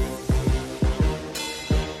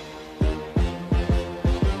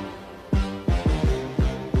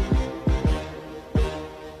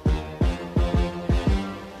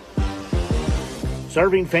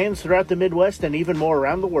serving fans throughout the Midwest and even more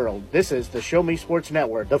around the world. This is the Show Me Sports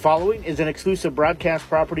Network. The following is an exclusive broadcast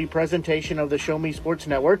property presentation of the Show Me Sports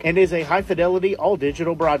Network and is a high-fidelity,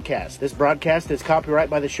 all-digital broadcast. This broadcast is copyright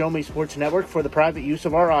by the Show Me Sports Network for the private use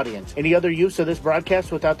of our audience. Any other use of this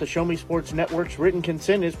broadcast without the Show Me Sports Network's written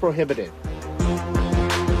consent is prohibited.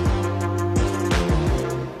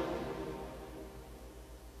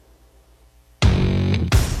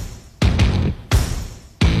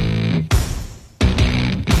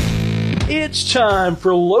 It's time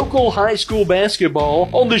for local high school basketball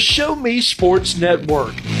on the Show Me Sports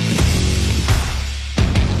Network.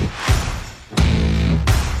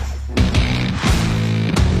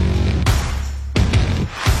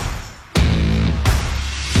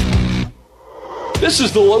 This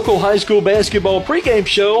is the local high school basketball pregame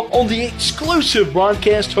show on the exclusive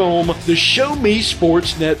broadcast home, the Show Me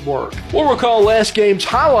Sports Network. We'll recall last game's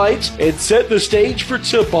highlights and set the stage for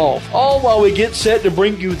tip-off, all while we get set to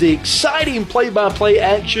bring you the exciting play-by-play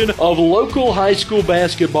action of local high school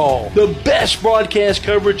basketball. The best broadcast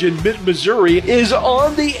coverage in mid-Missouri is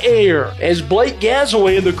on the air as Blake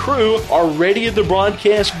Gazaway and the crew are ready at the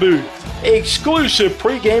broadcast booth. Exclusive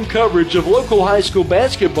pregame coverage of local high school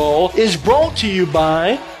basketball is brought to you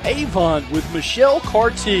by Avon with Michelle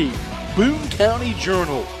Carty, Boone County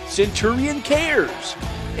Journal, Centurion Cares,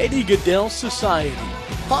 Eddie Goodell Society,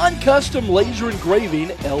 Pond Custom Laser Engraving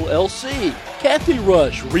LLC, Kathy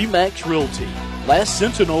Rush Remax Realty, Last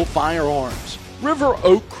Sentinel Firearms, River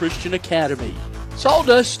Oak Christian Academy,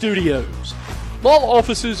 Sawdust Studios, Law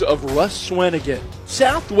Offices of Russ Swanigan,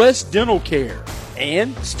 Southwest Dental Care,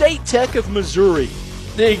 and State Tech of Missouri.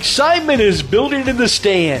 The excitement is building in the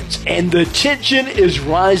stands, and the tension is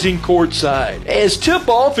rising courtside as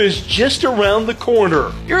tip-off is just around the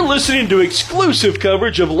corner. You're listening to exclusive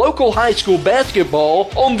coverage of local high school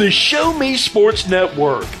basketball on the Show Me Sports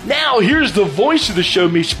Network. Now, here's the voice of the Show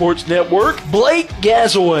Me Sports Network, Blake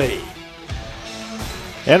Gazaway.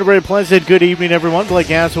 And a very pleasant good evening, everyone. Blake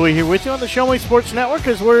Gazaway here with you on the Show Me Sports Network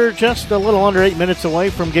as we're just a little under 8 minutes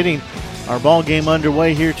away from getting our ball game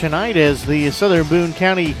underway here tonight as the Southern Boone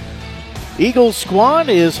County Eagles squad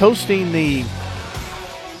is hosting the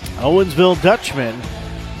Owensville Dutchmen.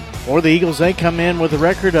 For the Eagles, they come in with a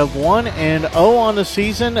record of 1-0 on the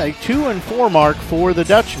season, a 2-4 mark for the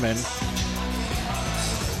Dutchmen.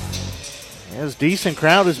 As decent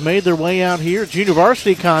crowd has made their way out here. Junior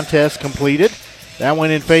varsity contest completed. That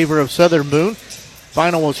went in favor of Southern Boone.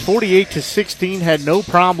 Final was 48-16. Had no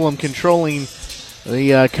problem controlling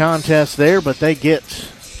the contest there, but they get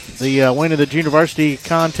the win of the junior varsity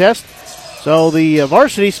contest. So the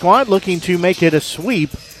varsity squad looking to make it a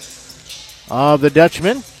sweep of the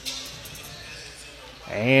Dutchmen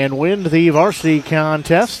and win the varsity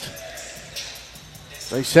contest.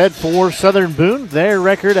 They said for Southern Boone, their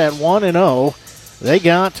record at 1-0. They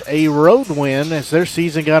got a road win as their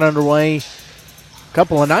season got underway a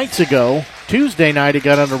couple of nights ago. Tuesday night it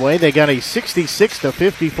got underway. They got a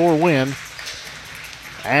 66-54 win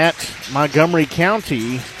at Montgomery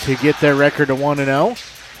County to get their record to 1-0.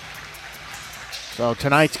 So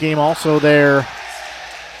tonight's game also their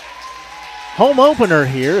home opener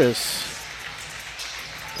here is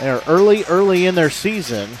they're early in their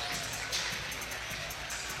season.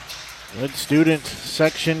 Good student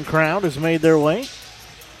section crowd has made their way.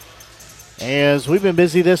 As we've been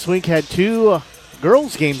busy this week, had two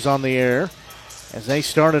girls games on the air. As they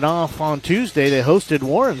started off on Tuesday, they hosted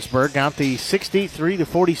Warrensburg, got the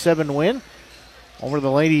 63-47 win over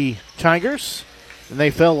the Lady Tigers. And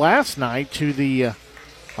they fell last night to the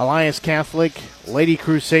Elias Catholic Lady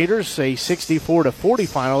Crusaders, a 64-40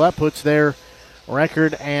 final. That puts their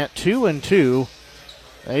record at 2-2.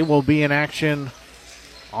 They will be in action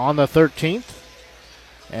on the 13th,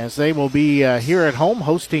 as they will be here at home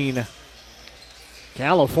hosting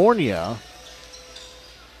California.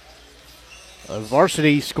 A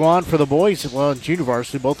varsity squad for the boys, well, junior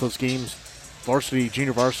varsity, both those games, varsity,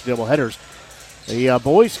 junior varsity doubleheaders. The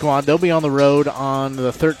boys squad, they'll be on the road on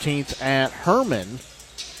the 13th at Herman.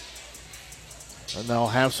 And they'll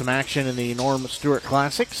have some action in the Norm Stewart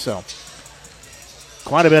Classic. So,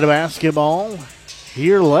 quite a bit of basketball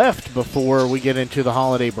here left before we get into the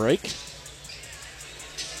holiday break.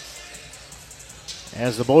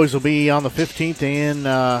 As the boys will be on the 15th in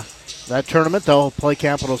that tournament, they'll play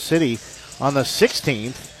Capital City. On the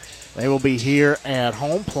 16th, they will be here at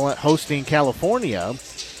home hosting California.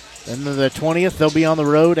 Then the 20th, they'll be on the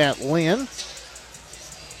road at Lynn. And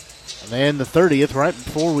then the 30th, right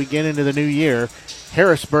before we get into the new year,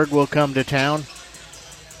 Harrisburg will come to town.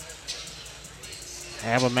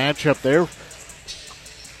 Have a matchup there.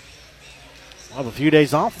 We'll have a few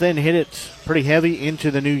days off, then hit it pretty heavy into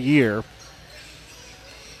the new year.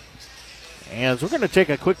 As we're going to take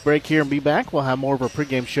a quick break here and be back, we'll have more of our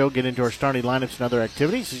pregame show, get into our starting lineups and other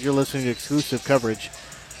activities as you're listening to exclusive coverage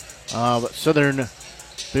of Southern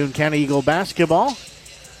Boone County Eagle basketball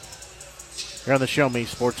here on the Show Me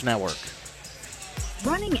Sports Network.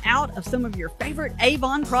 Running out of some of your favorite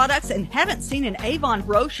Avon products and haven't seen an Avon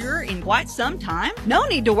brochure in quite some time? No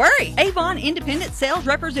need to worry. Avon Independent Sales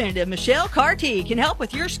Representative Michelle Carty can help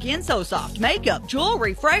with your Skin So Soft makeup,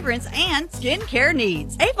 jewelry, fragrance, and skincare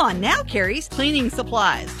needs. Avon now carries cleaning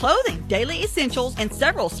supplies, clothing, daily essentials, and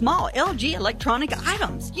several small LG electronic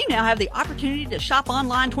items. You now have the opportunity to shop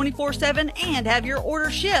online 24/7 and have your order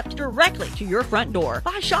shipped directly to your front door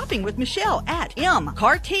by shopping with Michelle at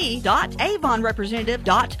mcarty.avonrepresentative.com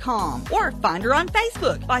or find her on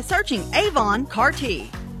Facebook by searching Avon Carty.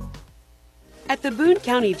 At the Boone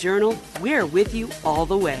County Journal, we're with you all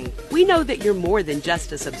the way. We know that you're more than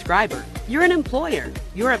just a subscriber. You're an employer,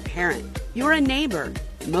 you're a parent, you're a neighbor.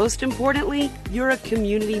 Most importantly, you're a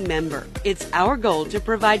community member. It's our goal to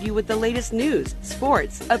provide you with the latest news,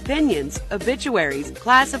 sports, opinions, obituaries,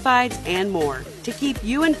 classifieds, and more to keep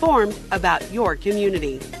you informed about your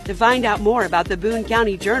community. To find out more about the Boone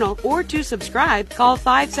County Journal or to subscribe, call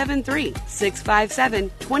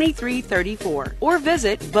 573-657-2334 or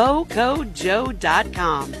visit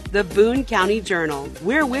bocojoe.com. The Boone County Journal.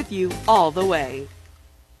 We're with you all the way.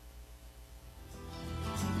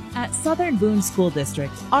 At Southern Boone School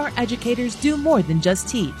District, our educators do more than just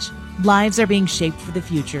teach. Lives are being shaped for the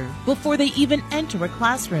future before they even enter a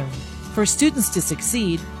classroom. For students to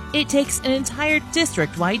succeed, it takes an entire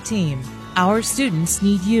district-wide team. Our students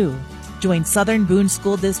need you. Join Southern Boone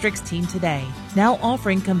School District's team today, now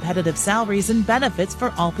offering competitive salaries and benefits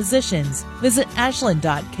for all positions. Visit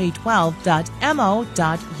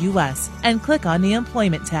ashland.k12.mo.us and click on the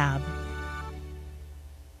Employment tab.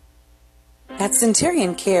 At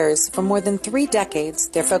Centurion Cares, for more than 3 decades,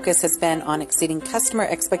 their focus has been on exceeding customer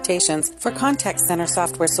expectations for contact center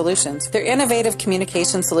software solutions. Their innovative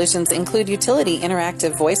communication solutions include utility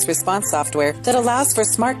interactive voice response software that allows for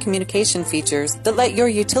smart communication features that let your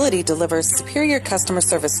utility deliver superior customer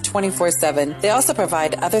service 24/7. They also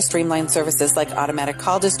provide other streamlined services like automatic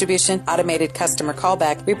call distribution, automated customer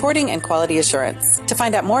callback, reporting, and quality assurance. To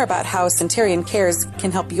find out more about how Centurion Cares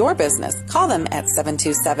can help your business, call them at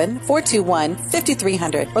 727-421-5300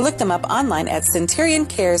 or look them up online at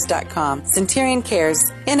centurioncares.com. Centurion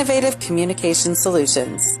Cares, innovative communication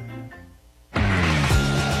solutions.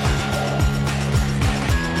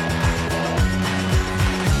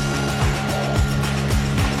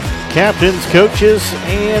 Captains, coaches,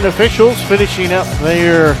 and officials finishing up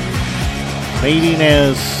their meeting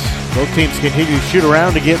as both teams continue to shoot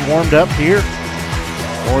around to get warmed up here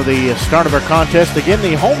for the start of our contest. Again,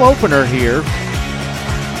 the home opener here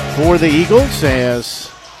for the Eagles as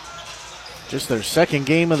just their second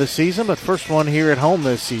game of the season, but first one here at home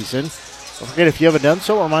this season. Don't forget, if you haven't done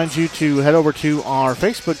so, I remind you to head over to our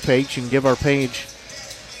Facebook page and give our page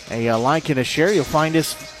a like and a share. You'll find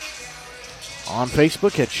us on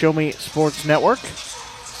Facebook at Show Me Sports Network.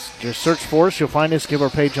 Just search for us. You'll find us. Give our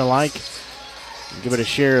page a like and give it a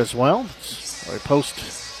share as well. We post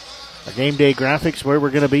our game day graphics, where we're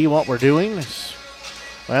going to be, what we're doing, as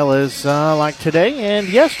well as like today and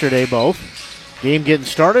yesterday both. Game getting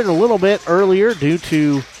started a little bit earlier due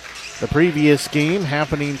to the previous game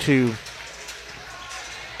happening to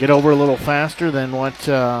get over a little faster than what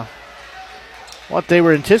they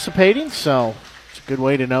were anticipating. So it's a good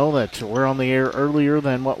way to know that we're on the air earlier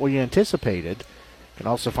than what we anticipated. You can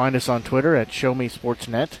also find us on Twitter at Show Me Sports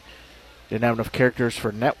Net. Didn't have enough characters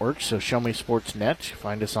for network, so Show Me Sports Net.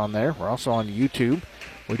 Find us on there. We're also on YouTube.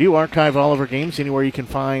 We do archive all of our games anywhere you can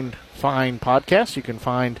find podcasts. You can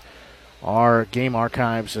find our game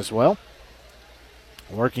archives as well.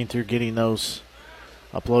 Working through getting those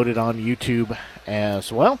uploaded on YouTube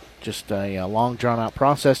as well. Just a long, drawn-out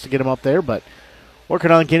process to get them up there, but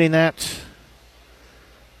working on getting that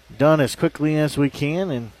done as quickly as we can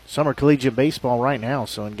in summer collegiate baseball right now.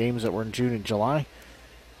 So in games that were in June and July,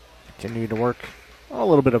 continue to work a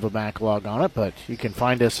little bit of a backlog on it, but you can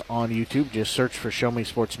find us on YouTube. Just search for Show Me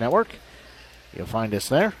Sports Network. You'll find us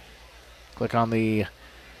there. Click on the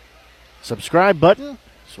subscribe button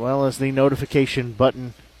as well as the notification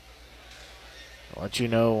button. I'll let you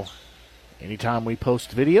know anytime we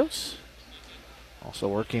post videos. Also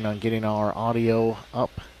working on getting our audio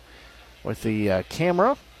up with the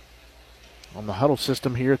camera on the huddle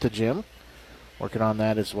system here at the gym. Working on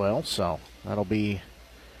that as well, so that'll be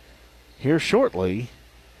here shortly,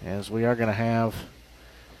 as we are going to have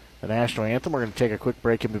the national anthem. We're going to take a quick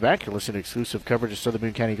break and be back. You're listening to exclusive coverage of Southern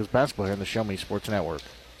Boone County Eagles basketball here on the Show Me Sports Network.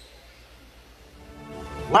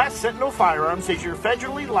 Last Sentinel Firearms is your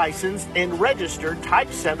federally licensed and registered Type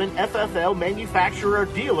 7 FFL manufacturer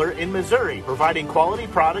dealer in Missouri, providing quality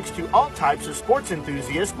products to all types of sports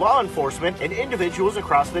enthusiasts, law enforcement, and individuals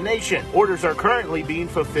across the nation. Orders are currently being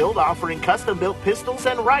fulfilled, offering custom-built pistols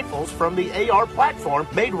and rifles from the AR platform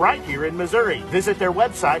made right here in Missouri. Visit their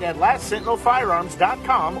website at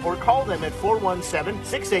lastsentinelfirearms.com or call them at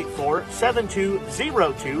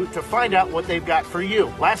 417-684-7202 to find out what they've got for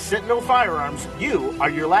you. Last Sentinel Firearms, you are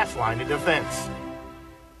your last line of defense.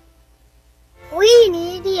 We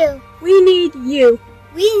need you. We need you.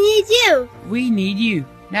 We need you. We need you,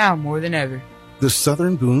 now more than ever. The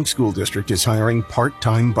Southern Boone School District is hiring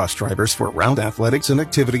part-time bus drivers for route athletics and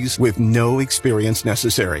activities with no experience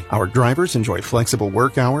necessary. Our drivers enjoy flexible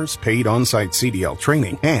work hours, paid on-site CDL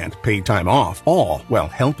training, and paid time off, all while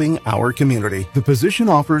helping our community. The position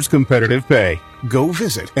offers competitive pay. Go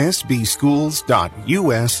visit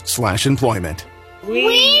sbschools.us/employment. We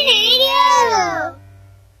need you.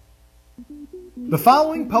 The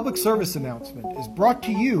following public service announcement is brought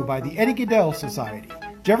to you by the Eddie Gaedel Society,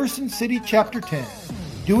 Jefferson City Chapter 10,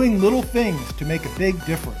 doing little things to make a big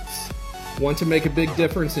difference. Want to make a big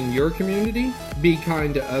difference in your community? Be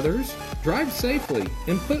kind to others, drive safely,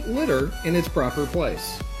 and put litter in its proper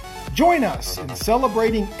place. Join us in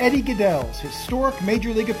celebrating Eddie Gaedel's historic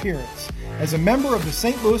Major League appearance as a member of the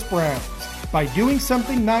St. Louis Browns by doing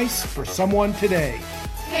something nice for someone today.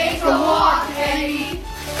 Take a walk, Eddie!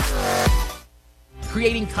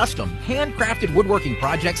 Creating custom, handcrafted woodworking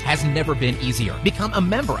projects has never been easier. Become a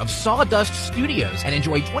member of Sawdust Studios and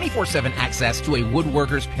enjoy 24/7 access to a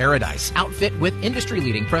woodworker's paradise. Outfit with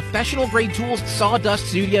industry-leading professional-grade tools, Sawdust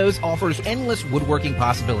Studios offers endless woodworking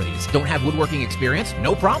possibilities. Don't have woodworking experience?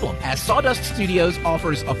 No problem, as Sawdust Studios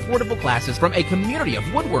offers affordable classes from a community of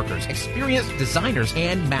woodworkers, experienced designers,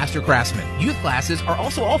 and master craftsmen. Youth classes are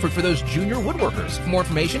also offered for those junior woodworkers. For more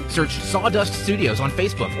information, search Sawdust Studios on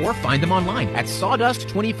Facebook or find them online at sawdust247.com.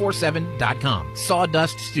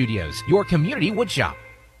 Sawdust Studios, your community woodshop.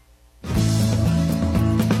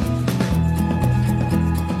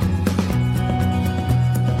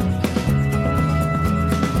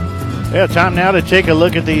 Yeah, time now to take a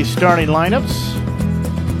look at the starting lineups.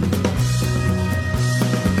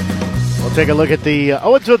 We'll take a look at the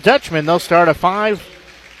Owensville Dutchmen. They'll start a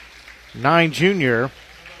 5'9" junior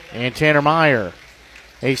and Tanner Meyer,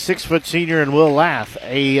 a 6' senior in Will Lath,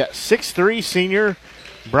 a 6'3" senior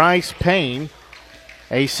Bryce Payne,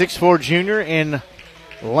 a 6'4" junior in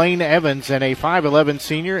Lane Evans, and a 5'11"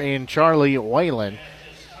 senior in Charlie Whalen.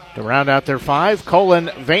 To round out their five,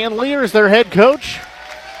 Colin Van Leer is their head coach.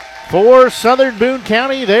 For Southern Boone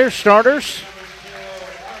County, their starters,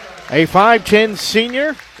 a 5'10"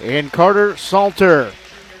 senior in Carter Salter,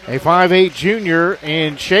 a 5'8" junior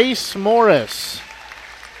in Chase Morris,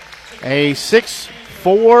 a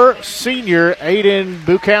 6'4" senior Aiden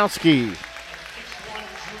Bukowski,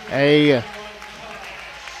 a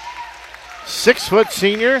 6'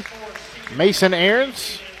 senior Mason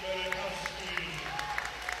Aarons,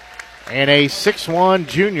 and a 6'1"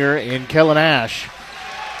 junior in Kellen Ash.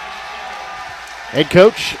 Head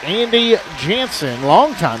coach Andy Jansen,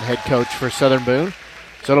 longtime head coach for Southern Boone.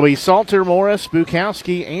 So it'll be Salter, Morris,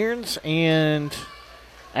 Bukowski, Aarons, and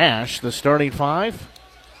Ash, the starting five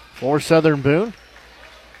for Southern Boone.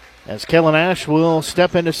 As Kellen Ash will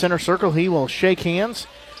step into center circle, he will shake hands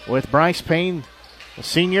with Bryce Payne, the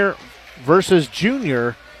senior versus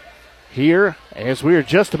junior, here as we are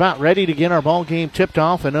just about ready to get our ball game tipped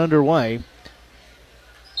off and underway.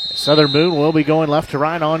 Southern Boone will be going left to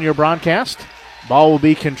right on your broadcast. Ball will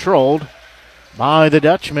be controlled by the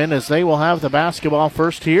Dutchmen as they will have the basketball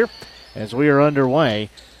first here as we are underway.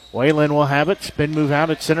 Whalen will have it. Spin move out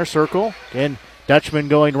at center circle. Again, Dutchman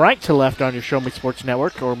going right to left on your Show Me Sports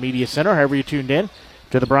Network or Media Center, however you tuned in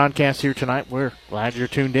to the broadcast here tonight. We're glad you're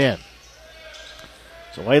tuned in.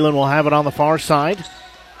 So Whalen will have it on the far side.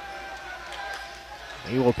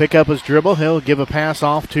 He will pick up his dribble. He'll give a pass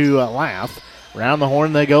off to Lath. Round the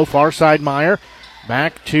horn they go. Far side Meyer.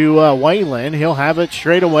 Back to Whalen. He'll have it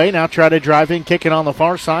straight away. Now try to drive in, kick it on the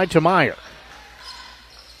far side to Meyer.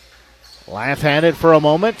 Lath had it for a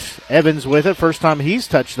moment. Evans with it. First time he's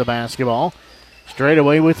touched the basketball. Straight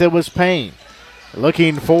away with it was Payne.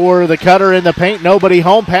 Looking for the cutter in the paint. Nobody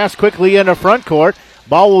home. Pass quickly into front court.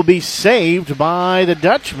 Ball will be saved by the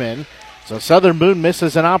Dutchmen. So Southern Boone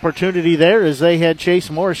misses an opportunity there as they had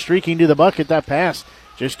Chase Morris streaking to the bucket. That pass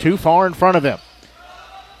just too far in front of him.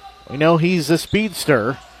 We know he's a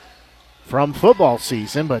speedster from football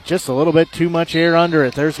season, but just a little bit too much air under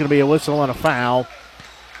it. There's going to be a whistle and a foul.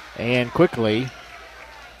 And quickly,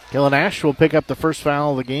 Kellen Ash will pick up the first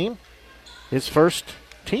foul of the game. His first,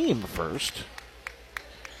 team first.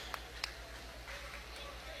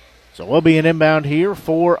 So we'll be an inbound here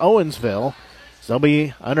for Owensville. So they'll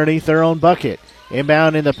be underneath their own bucket.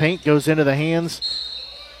 Inbound in the paint goes into the hands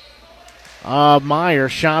of Meyer.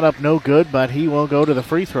 Shot up no good, but he will go to the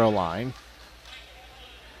free throw line.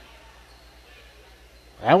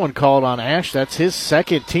 That one called on Ash. That's his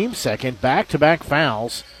second, team second. Back-to-back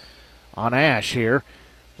fouls on Ash here.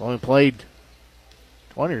 Only played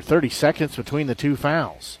 20 or 30 seconds between the two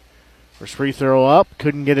fouls. First free throw up.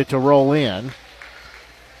 Couldn't get it to roll in.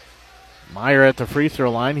 Meyer at the free throw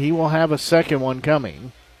line. He will have a second one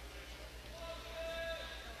coming.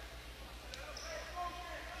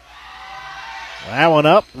 That one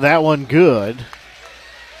up. That one good.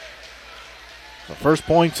 The first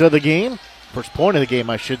points of the game. First point of the game,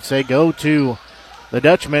 I should say, go to the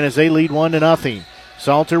Dutchmen as they lead 1-0.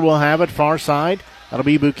 Salter will have it far side. That'll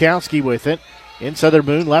be Bukowski with it. In Southern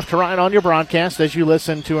Boone, left to right on your broadcast as you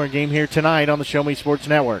listen to our game here tonight on the Show Me Sports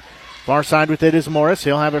Network. Far side with it is Morris.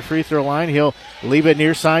 He'll have a free throw line. He'll leave it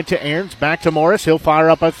near side to Aarons. Back to Morris. He'll fire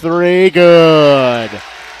up a three. Good.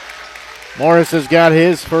 Morris has got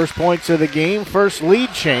his first points of the game. First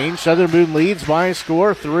lead change. Southern Boone leads by a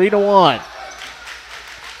score 3-1.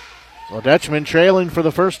 Well, Dutchman trailing for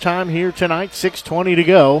the first time here tonight. 6:20 to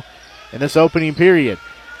go in this opening period.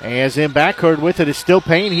 As in backcourt with it is still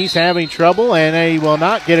Payne. He's having trouble, and he will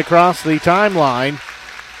not get across the timeline.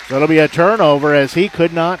 So it'll be a turnover as he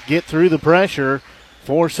could not get through the pressure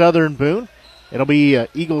for Southern Boone. It'll be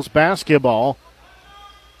Eagles basketball.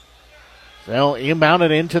 They'll inbound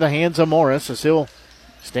it into the hands of Morris as he'll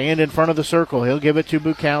stand in front of the circle. He'll give it to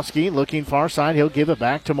Bukowski. Looking far side, he'll give it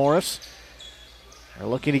back to Morris. They're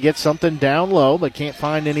looking to get something down low, but can't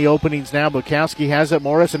find any openings now. Bukowski has it.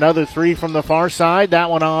 Morris, another three from the far side. That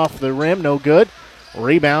one off the rim, no good.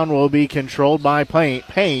 Rebound will be controlled by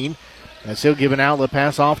Payne. As he'll give an outlet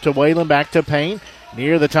pass off to Whalen, back to Payne.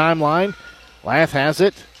 Near the timeline. Lath has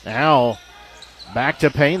it. Now back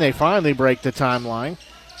to Payne. They finally break the timeline.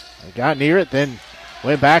 They got near it, then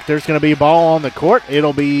went back. There's going to be a ball on the court.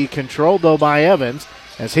 It'll be controlled, though, by Evans.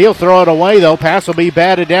 As he'll throw it away, though. Pass will be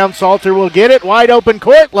batted down. Salter will get it. Wide open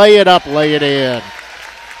court. Lay it up. Lay it in.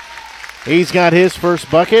 He's got his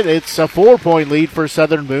first bucket. It's a 4-point lead for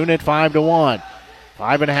Southern Boone at 5-1.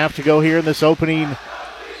 5.5 to go here in this opening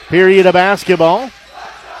period of basketball.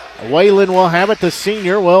 Whalen will have it. The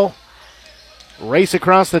senior will race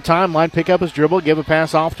across the timeline, pick up his dribble, give a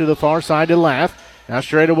pass off to the far side to Lath. Now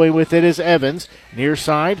straight away with it is Evans. Near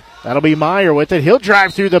side, that'll be Meyer with it. He'll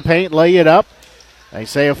drive through the paint, lay it up. They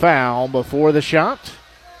say a foul before the shot.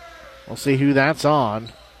 We'll see who that's on.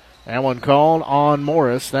 That one called on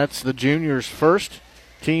Morris. That's the junior's first,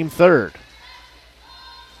 team third.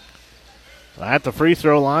 At the free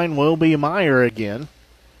throw line will be Meyer again.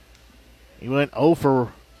 He went 1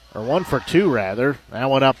 for 2 rather. That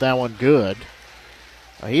one up, that one good.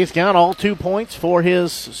 He's got all 2 points for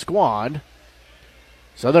his squad.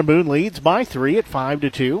 Southern Boone leads by 3 at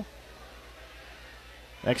 5-2.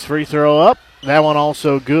 Next free throw up. That one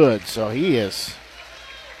also good. So he has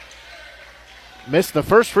missed the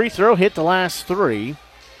first free throw, hit the last 3.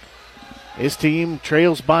 His team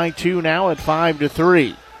trails by 2 now at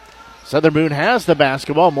 5-3. Southern Boone has the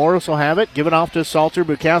basketball. Morris will have it. Give it off to Salter.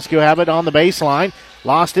 Bukowski will have it on the baseline.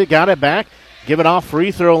 Lost it, got it back. Give it off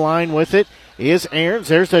free throw line with it is Aarons.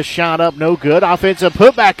 There's a shot up, no good. Offensive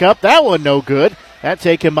putback up. That one no good. That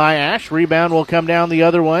taken by Ash. Rebound will come down the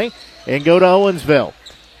other way and go to Owensville.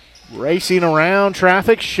 Racing around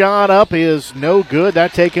traffic. Shot up is no good.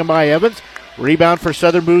 That taken by Evans. Rebound for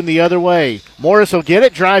Southern Boone the other way. Morris will get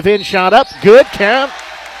it. Drive in, shot up. Good count.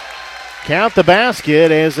 Count the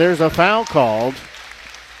basket as there's a foul called.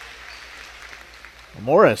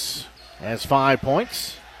 Morris has 5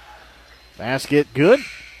 points. Basket good.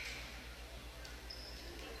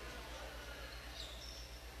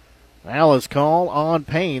 Foul is called on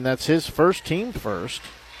Payne. That's his first, team first.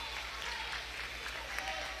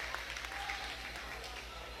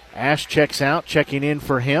 Ash checks out, checking in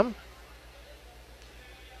for him.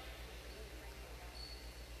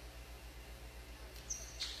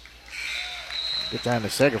 Get that in a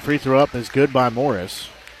second. Free throw up is good by Morris.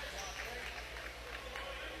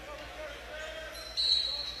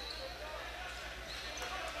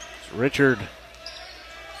 It's Richard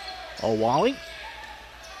Owali,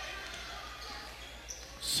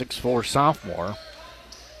 6'4" sophomore.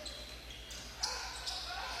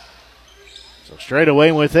 So straight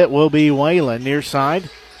away with it will be Whalen near side.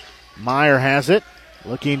 Meyer has it.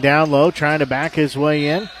 Looking down low, trying to back his way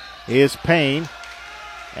in is Payne.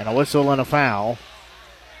 And a whistle and a foul.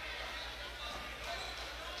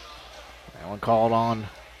 That one called on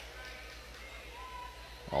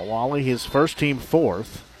Owali, his first, team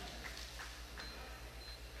fourth.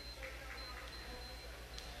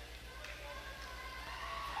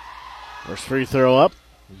 First free throw up,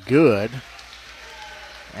 good.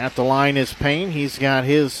 At the line is Payne. He's got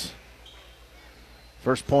his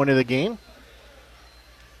first point of the game.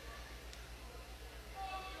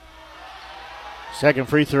 Second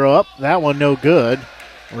free throw up, that one no good.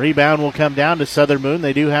 Rebound will come down to Southern Boone.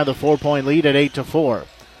 They do have the 4-point lead at 8-4.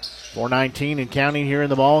 4:19 and counting here in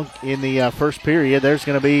the ball in the first period. There's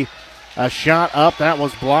going to be a shot up. That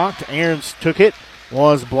was blocked. Aarons took it.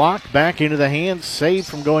 Was blocked. Back into the hands. Saved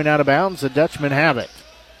from going out of bounds. The Dutchmen have it.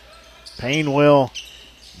 Payne will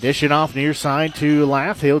dish it off near side to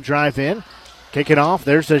Lath. He'll drive in. Kick it off.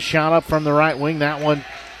 There's a shot up from the right wing. That one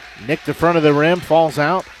nicked the front of the rim. Falls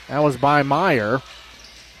out. That was by Meyer.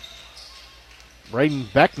 Braden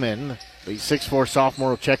Beckman, the 6'4 sophomore,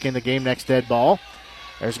 will check in the game next dead ball.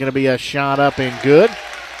 There's going to be a shot up and good.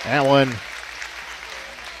 That one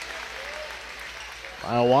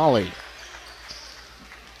by Wally.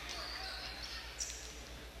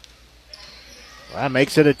 That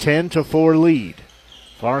makes it a 10-4 lead.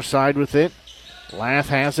 Far side with it. Lath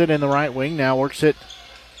has it in the right wing. Now works it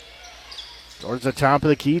towards the top of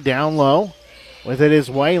the key, down low. With it is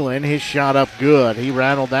Whalen. His shot up good. He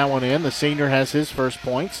rattled that one in. The senior has his first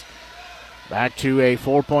points. Back to a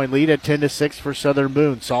 4-point lead at 10-6 for Southern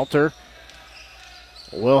Boone. Salter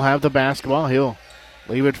will have the basketball. He'll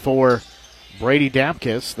leave it for Brady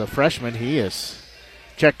Dapkus, the freshman. He is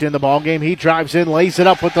checked in the ball game. He drives in, lays it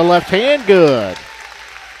up with the left hand. Good.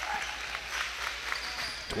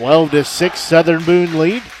 12-6 Southern Boone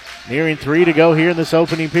lead. Nearing 3 to go here in this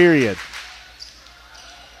opening period.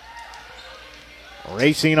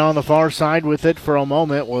 Racing on the far side with it for a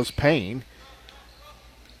moment was Payne.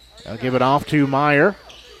 They'll give it off to Meyer.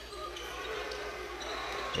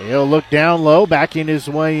 He'll look down low, backing his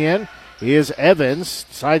way in. Is Evans.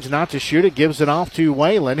 Decides not to shoot it, gives it off to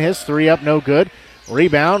Whalen. His three up, no good.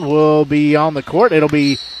 Rebound will be on the court. It'll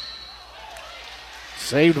be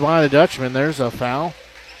saved by the Dutchman. There's a foul.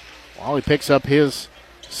 Wally picks up his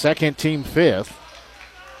second, team fifth.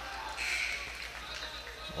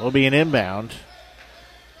 Will be an inbound.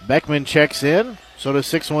 Beckman checks in. So does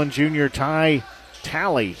 6'1 junior Ty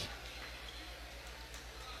Talley.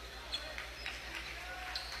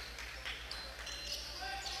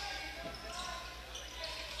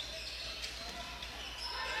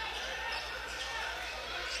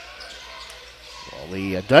 Well,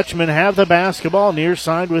 the Dutchmen have the basketball. Near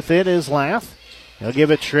side with it is Lath. He'll give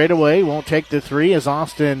it straight away. Won't take the three as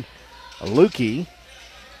Austin Lukey.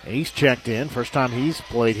 He's checked in. First time he's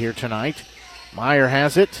played here tonight. Meyer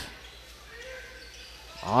has it.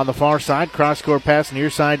 On the far side, cross-court pass near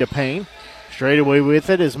side to Payne. Straight away with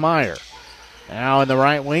it is Meyer. Now in the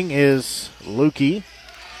right wing is Lukey.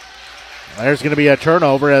 There's going to be a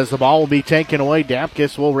turnover as the ball will be taken away.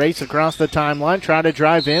 Dapkus will race across the timeline, try to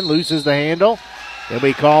drive in, loses the handle. He'll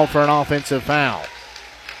be called for an offensive foul.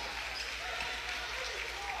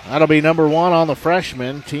 That'll be number 1 on the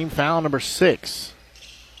freshman, team foul number 6.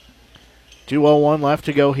 2:01 left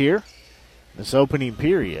to go here. This opening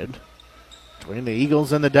period between the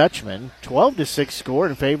Eagles and the Dutchmen. 12-6 score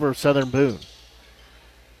in favor of Southern Boone.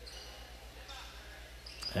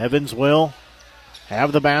 Evans will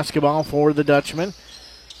have the basketball for the Dutchman.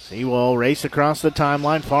 He will race across the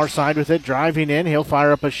timeline, far side with it, driving in. He'll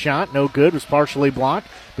fire up a shot. No good. Was partially blocked.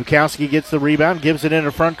 Bukowski gets the rebound, gives it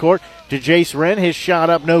into front court to Jace Wren. His shot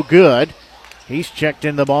up, no good. He's checked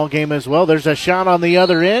in the ball game as well. There's a shot on the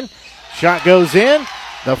other end. Shot goes in.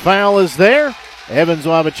 The foul is there. Evans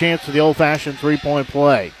will have a chance for the old-fashioned three-point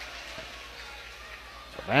play.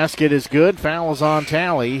 The basket is good. Foul is on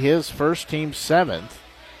Talley. His first, team 7th.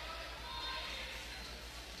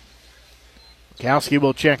 Bukowski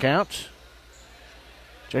will check out.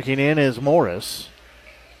 Checking in is Morris.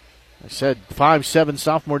 I said 5'7"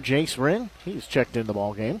 sophomore Jace Wren. He's checked in the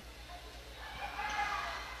ball game.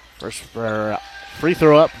 First free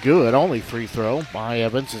throw up, good. Only free throw by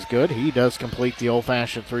Evans is good. He does complete the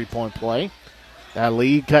old-fashioned three-point play. That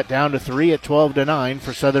lead cut down to 3 at 12-9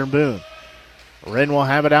 for Southern Boone. Wren will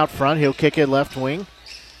have it out front. He'll kick it left wing.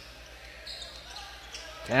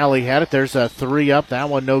 Talley had it. There's a three up. That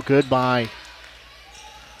one no good by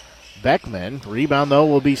Beckman. Rebound, though,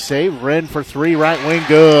 will be saved. Wren for three, right wing,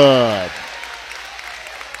 good.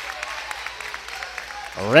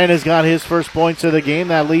 Wren has got his first points of the game.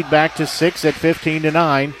 That lead back to 6 at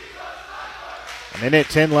 15-9. A minute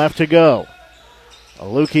 10 left to go.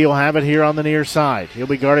 Lukey will have it here on the near side. He'll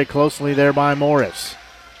be guarded closely there by Morris.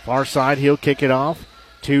 Far side, he'll kick it off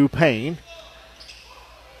to Payne.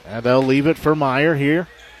 And they'll leave it for Meyer here.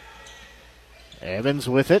 Evans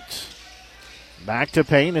with it. Back to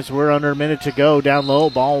Payne as we're under a minute to go. Down low,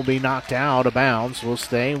 ball will be knocked out of bounds. We'll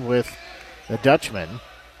stay with the Dutchman.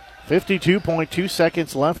 52.2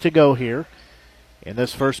 seconds left to go here in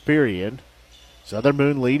this first period. Southern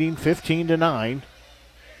Boone leading 15-9.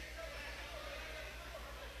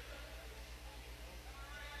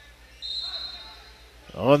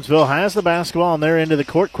 Owensville has the basketball on their end of the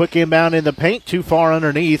court. Quick inbound in the paint. Too far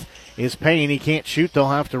underneath is Payne. He can't shoot. They'll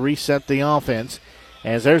have to reset the offense.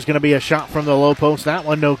 As there's going to be a shot from the low post. That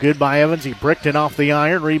one no good by Evans. He bricked it off the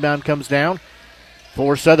iron. Rebound comes down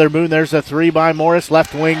for Southern Boone. There's a three by Morris.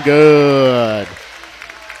 Left wing good.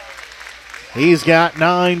 He's got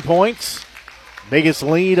 9 points. Biggest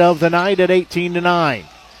lead of the night at 18-9.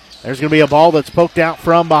 There's going to be a ball that's poked out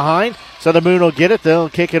from behind. Southern Boone will get it. They'll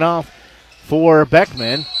kick it off for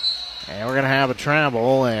Beckman. And we're going to have a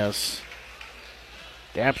travel as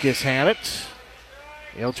Dapkus had it.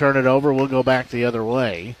 He'll turn it over. We'll go back the other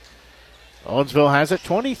way. Owensville has it.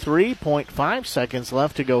 23.5 seconds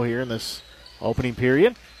left to go here in this opening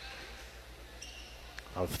period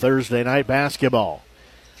of Thursday night basketball.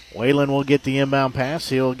 Whalen will get the inbound pass.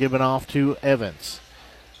 He'll give it off to Evans.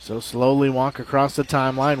 So slowly walk across the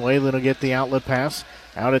timeline. Whalen will get the outlet pass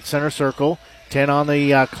out at center circle. 10 on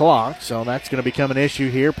the clock, so that's going to become an issue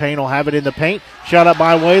here. Payne will have it in the paint. Shot up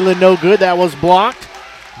by Whalen, no good. That was blocked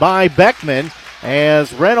by Beckman.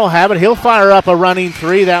 As Wren will have it, he'll fire up a running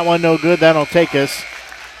three. That one no good. That'll take us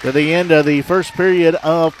to the end of the first period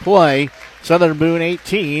of play. Southern Boone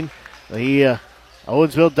 18, the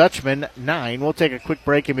Owensville Dutchman 9. We'll take a quick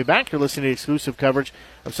break and be back. You're listening to exclusive coverage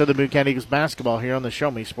of Southern Boone County Eagles basketball here on the Show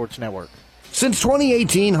Me Sports Network. Since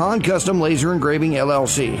 2018, Hahn Custom Laser Engraving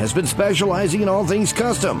LLC has been specializing in all things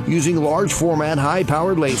custom, using large format,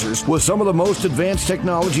 high-powered lasers with some of the most advanced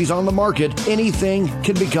technologies on the market. Anything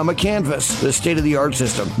can become a canvas. This state-of-the-art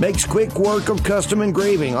system makes quick work of custom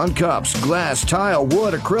engraving on cups, glass, tile,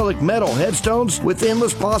 wood, acrylic, metal, headstones with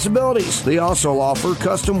endless possibilities. They also offer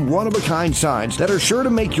custom one-of-a-kind signs that are sure to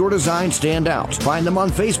make your design stand out. Find them on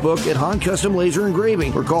Facebook at Hahn Custom Laser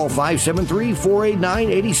Engraving or call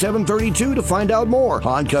 573-489-8732 to find out more.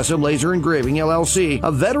 Hahn Custom Laser Engraving LLC,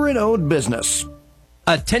 a veteran-owned business.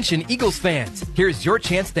 Attention Eagles fans, here's your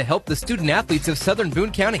chance to help the student athletes of Southern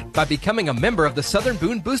Boone County by becoming a member of the Southern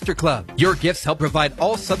Boone Booster Club. Your gifts help provide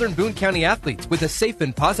all Southern Boone County athletes with a safe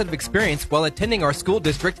and positive experience while attending our school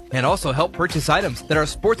district, and also help purchase items that our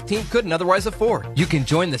sports team couldn't otherwise afford. You can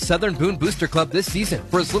join the Southern Boone Booster Club this season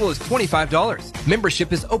for as little as $25.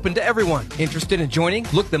 Membership is open to everyone. Interested in joining?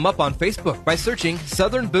 Look them up on Facebook by searching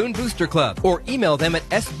Southern Boone Booster Club or email them at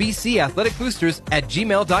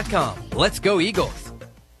sbcathleticboosters@gmail.com. Let's go Eagles!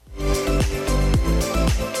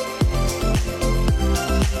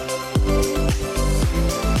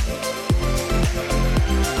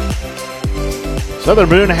 Southern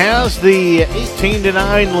Boone has the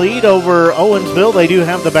 18-9 lead over Owensville. They do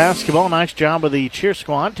have the basketball. Nice job of the cheer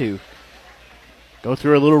squad to go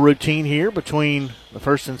through a little routine here between the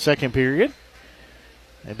first and second period.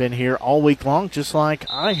 They've been here all week long, just like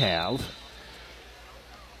I have.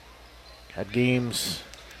 Had games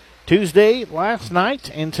Tuesday, last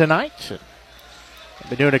night, and tonight. They've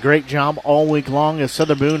been doing a great job all week long as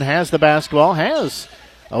Southern Boone has the basketball, has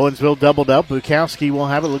Owensville doubled up. Bukowski will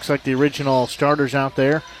have it. Looks like the original starters out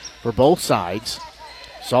there for both sides.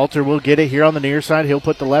 Salter will get it here on the near side. He'll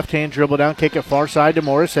put the left-hand dribble down, kick it far side to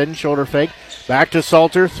Morris, head and shoulder fake. Back to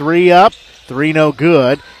Salter, three up, three no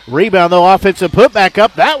good. Rebound, though, offensive put back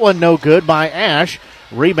up. That one no good by Ash.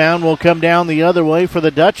 Rebound will come down the other way for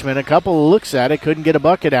the Dutchman. A couple of looks at it, couldn't get a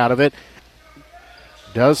bucket out of it.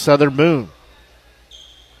 Does Southern Boone.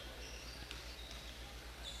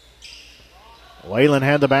 Whalen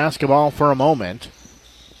had the basketball for a moment.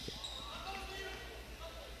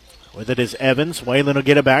 With it is Evans. Whalen will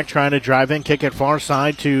get it back, trying to drive in, kick it far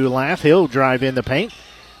side to Lath. He'll drive in the paint.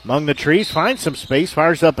 Among the trees, finds some space,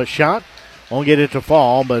 fires up a shot. Won't get it to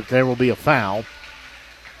fall, but there will be a foul.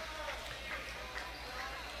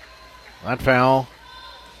 That foul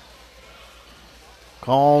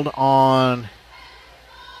called on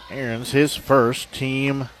Aarons, his first,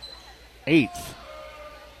 team 8th.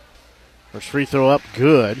 First free throw up,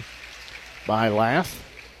 good by Lath.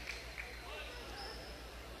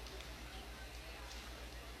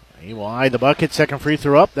 He will eye the bucket. Second free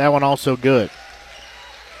throw up, that one also good.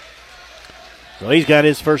 So he's got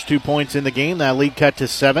his first 2 points in the game. That lead cut to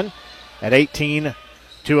 7 at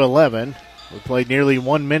 18-11. We played nearly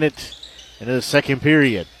 1 minute into the second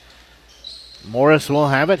period. Morris will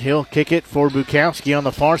have it. He'll kick it for Bukowski on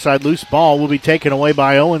the far side. Loose ball will be taken away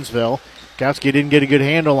by Owensville. Bukowski didn't get a good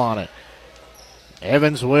handle on it.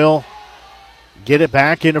 Evans will get it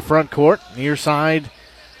back into front court. Near side,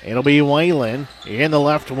 it'll be Whalen. In the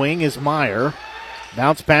left wing is Meyer.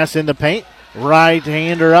 Bounce pass in the paint.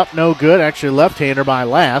 right-hander up, no good. Actually, left-hander by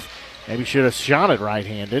Lath. Maybe should have shot it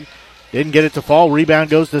right-handed. Didn't get it to fall. Rebound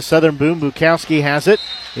goes to Southern Boone. Bukowski has it.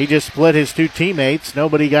 He just split his two teammates.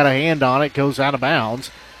 Nobody got a hand on it. Goes out of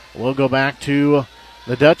bounds. We'll go back to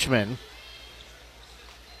the Dutchman.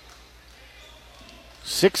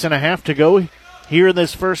 6.5 to go here in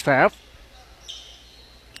this first half.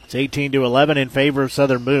 It's 18-11 in favor of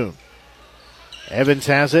Southern Boone. Evans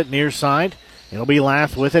has it near side. It'll be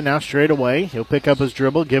Lath with it now straight away. He'll pick up his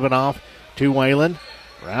dribble, give it off to Whalen.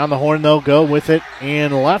 Around the horn they'll go with it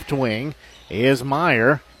in left wing is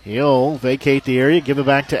Meyer. He'll vacate the area, give it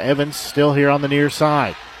back to Evans, still here on the near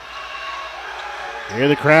side. Here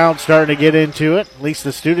the crowd starting to get into it, at least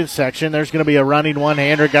the student section. There's going to be a running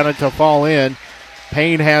one-hander, got it to fall in.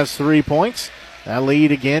 Payne has 3 points. That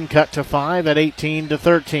lead again cut to 5 at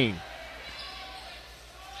 18-13.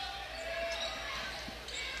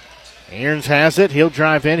 Aarons has it. He'll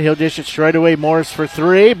drive in. He'll dish it straight away. Morris for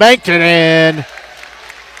 3. Banked it in.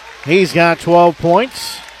 He's got 12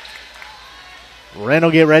 points. Wren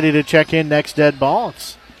will get ready to check in next dead ball.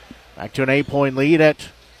 It's back to an 8-point lead at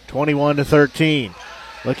 21-13.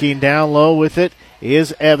 Looking down low with it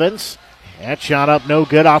is Evans. That shot up no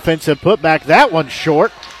good. Offensive putback. That one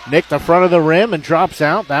short. Nicked the front of the rim and drops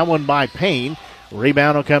out. That one by Payne.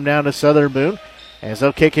 Rebound will come down to Southern Boone as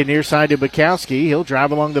they'll kick it near side to Bukowski. He'll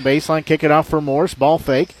drive along the baseline, kick it off for Morris. Ball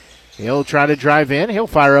fake. He'll try to drive in. He'll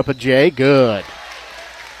fire up a J. Good.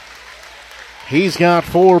 He's got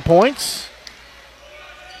 4 points.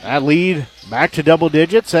 That lead back to double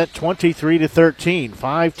digits at 23-13.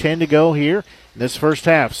 5:10 to go here in this first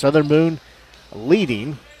half. Southern Boone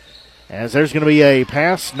leading as there's going to be a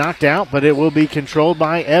pass knocked out, but it will be controlled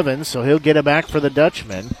by Evans, so he'll get it back for the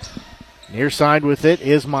Dutchman. Near side with it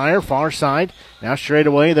is Meyer. Far side. Now straight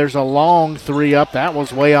away there's a long 3 up. That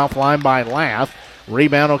was way offline by Lath.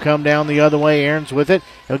 Rebound will come down the other way. Aarons with it.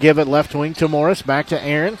 He'll give it left wing to Morris. Back to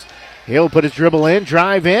Aarons. He'll put his dribble in,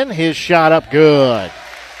 drive in. His shot up good.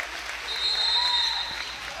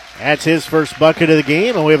 That's his first bucket of the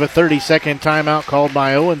game, and we have a 30-second timeout called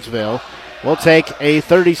by Owensville. We'll take a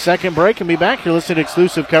 30-second break and be back. You're listening to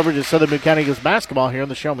exclusive coverage of Southern Boone County Eagles basketball here on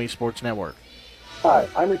the Show Me Sports Network. Hi,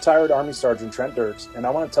 I'm retired Army Sergeant Trent Dirks, and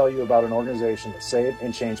I want to tell you about an organization that saved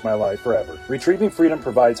and changed my life forever. Retrieving Freedom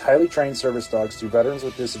provides highly trained service dogs to veterans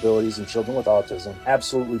with disabilities and children with autism,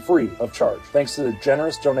 absolutely free of charge, thanks to the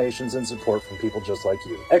generous donations and support from people just like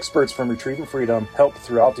you. Experts from Retrieving Freedom help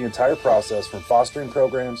throughout the entire process, from fostering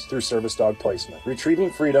programs through service dog placement.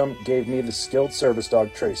 Retrieving Freedom gave me the skilled service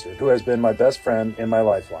dog Tracer, who has been my best friend and my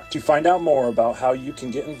lifeline. To find out more about how you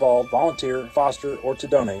can get involved, volunteer, foster, or to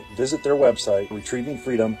donate, visit their website, retrievingfreedom.org.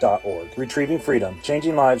 Retrieving Freedom,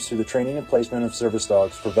 changing lives through the training and placement of service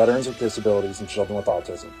dogs for veterans with disabilities and children with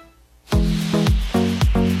autism.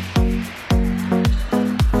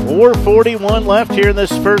 4:41 left here in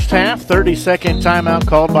this first half. 30-second timeout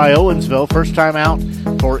called by Owensville. First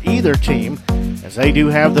timeout for either team as they do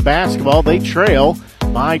have the basketball. They trail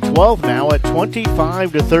by 12 now at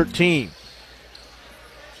 25-13.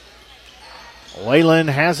 Whalen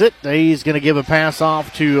has it. He's going to give a pass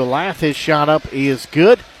off to Lath. His shot up is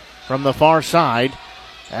good from the far side.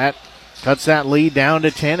 That cuts that lead down to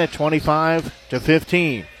 10 at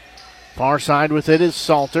 25-15. Far side with it is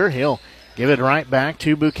Salter. He'll give it right back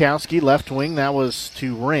to Bukowski. Left wing, that was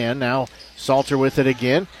to Wren. Now Salter with it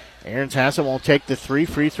again. Aarons has it, won't take the 3.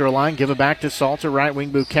 Free throw line, give it back to Salter. Right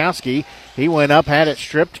wing Bukowski. He went up, had it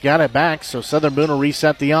stripped, got it back, so Southern Boone will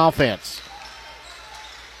reset the offense.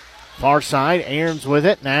 Far side, Aarons with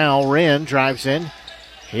it. Now Wren drives in.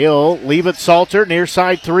 He'll leave it Salter. Near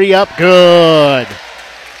side 3 up. Good.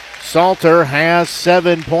 Salter has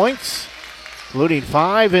 7 points, including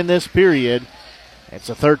 5 in this period. It's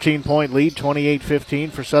a 13-point lead,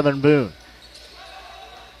 28-15 for Southern Boone.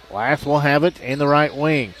 Lath will have it in the right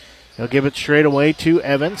wing. He'll give it straight away to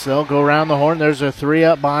Evans. They'll go around the horn. There's a 3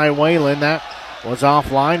 up by Whalen. That was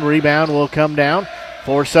offline. Rebound will come down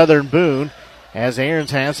for Southern Boone as Aarons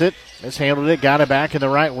has it. Mishandled it, got it back in the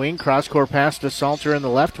right wing. Cross-court pass to Salter in the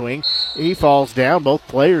left wing. He falls down. Both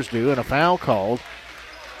players do, and a foul called.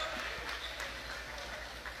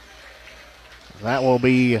 That will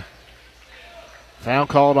be foul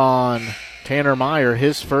called on Tanner Meyer,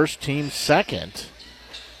 his first, team second.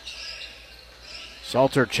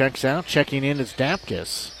 Salter checks out. Checking in is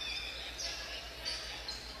Dapkus.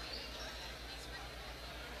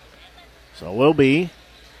 So will be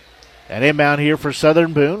an inbound here for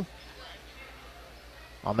Southern Boone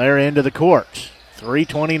on their end of the court.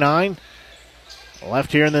 3:29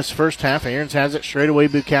 left here in this first half. Aarons has it straight away.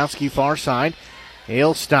 Bukowski far side.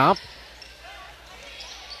 He'll stop.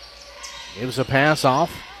 Gives a pass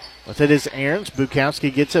off With it is Ahrens.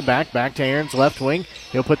 Bukowski gets it back to Ahrens, left wing.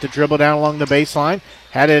 He'll put the dribble down along the baseline.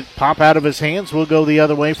 Had it pop out of his hands. We'll go the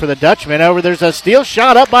other way for the Dutchman. Over there's a steal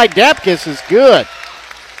shot up by Dapkus is good.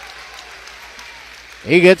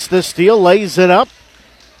 He gets the steal, lays it up,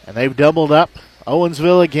 and they've doubled up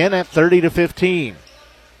Owensville again at 30-15.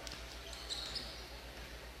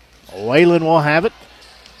 Whalen will have it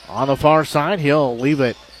on the far side. He'll leave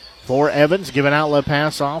it for Evans. Give an outlet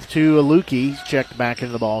pass off to Lukey. He's checked back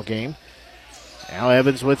into the ball game. Now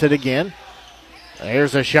Evans with it again.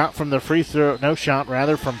 There's a shot from the free throw. No shot,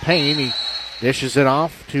 rather, from Payne. He dishes it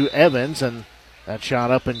off to Evans, and that shot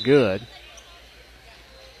up and good.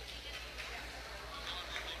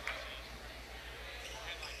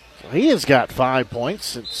 So he has got 5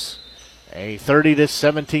 points. It's a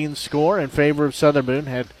 30-17 score in favor of Southern Boone.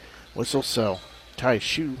 Had whistle, so tie his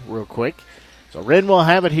shoe real quick. So Wren will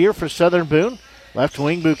have it here for Southern Boone. Left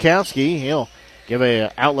wing Bukowski. He'll give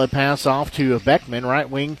an outlet pass off to Beckman. Right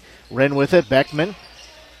wing Wren with it. Beckman.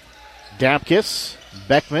 Dapkus.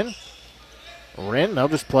 Beckman. Wren. They'll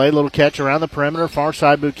just play a little catch around the perimeter. Far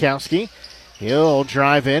side Bukowski. He'll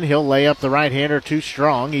drive in. He'll lay up the right-hander too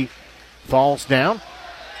strong. He falls down.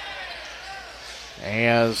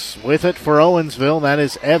 As with it for Owensville, that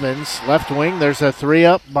is Evans. Left wing, there's a three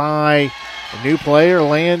up by a new player,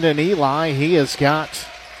 Landon Eli. He has got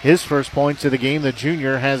his first points of the game. The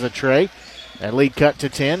junior has a tray. That lead cut to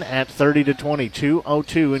 10 at 30-22,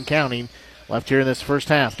 0-2 and counting left here in this first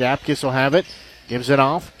half. Dapkus will have it, gives it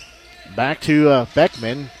off. Back to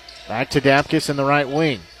Beckman, back to Dapkus in the right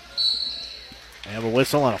wing. They have a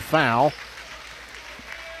whistle and a foul.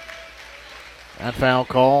 That foul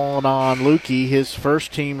called on Lukey, his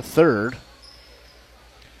first team third.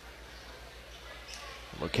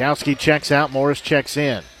 Bukowski checks out, Morris checks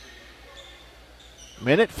in.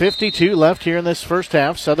 Minute 52 left here in this first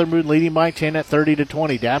half. Southern Boone leading by 10 at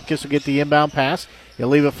 30-20. Dapkus will get the inbound pass. He'll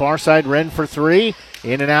leave it far side. Wren for three.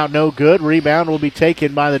 In and out, no good. Rebound will be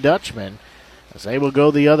taken by the Dutchman as they will go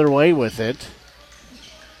the other way with it.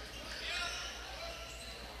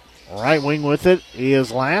 Right wing with it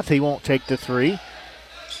is Lath. He won't take the three.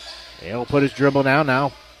 He'll put his dribble down.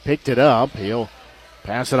 Now picked it up. He'll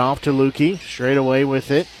pass it off to Lukey. Straight away with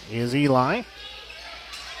it is Eli.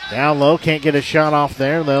 Down low. Can't get a shot off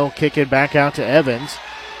there. They'll kick it back out to Evans.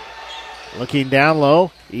 Looking down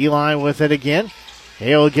low. Eli with it again.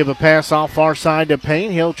 He'll give a pass off far side to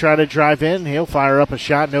Payne. He'll try to drive in. He'll fire up a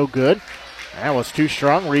shot. No good. That was too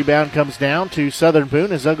strong. Rebound comes down to Southern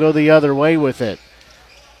Boone as they'll go the other way with it.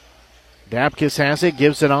 Dapkus has it,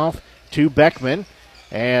 gives it off to Beckman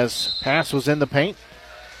as pass was in the paint.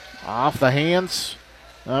 Off the hands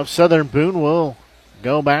of Southern Boone will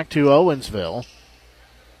go back to Owensville.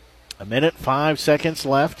 A minute, 5 seconds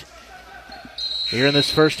left here in this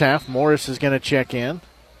first half. Morris is going to check in.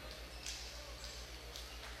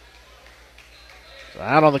 So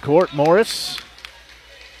out on the court, Morris.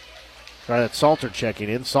 Sorry, that's Salter checking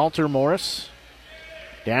in. Salter, Morris,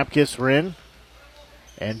 Dapkus, Wren,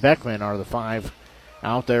 and Beckman are the five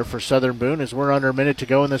out there for Southern Boone as we're under a minute to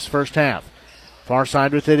go in this first half. Far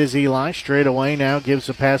side with it is Eli. Straight away now gives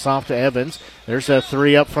the pass off to Evans. There's a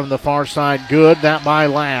three up from the far side. Good. That by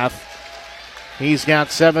Lath. He's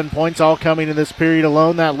got 7 points all coming in this period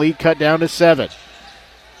alone. That lead cut down to 7.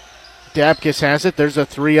 Dapkus has it. There's a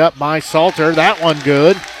three up by Salter. That one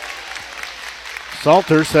good.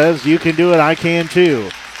 Salter says, you can do it, I can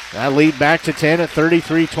too. That lead back to 10 at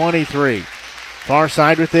 33-23. Far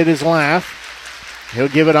side with it is Lath. He'll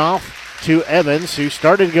give it off to Evans, who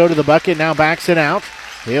started to go to the bucket, now backs it out.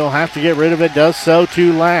 He'll have to get rid of it, does so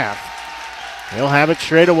to Lath. He'll have it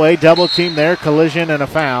straight away, double team there, collision and a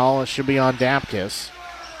foul. It should be on Dapkus.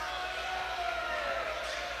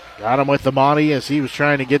 Got him with the body as he was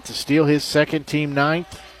trying to get to steal his second, team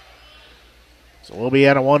ninth. So we'll be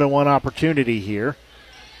at a one-on-one opportunity here.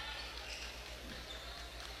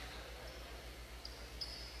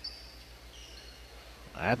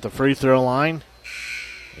 At the free throw line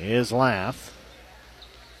is Lath.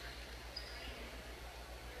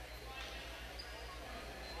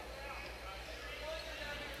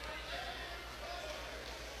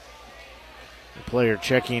 The player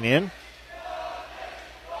checking in.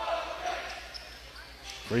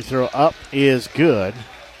 Free throw up is good.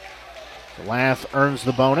 Lath earns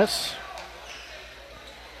the bonus.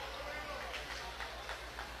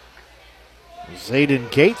 Zayden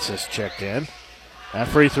Gates has checked in. That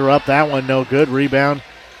free throw up, that one no good. Rebound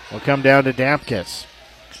will come down to Dapkus.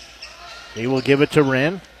 He will give it to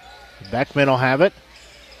Wren. Beckman will have it.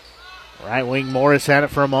 Right wing Morris had it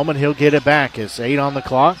for a moment. He'll get it back. It's 8 on the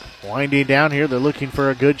clock. Winding down here. They're looking for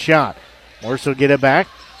a good shot. Morris will get it back.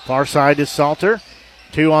 Far side is Salter.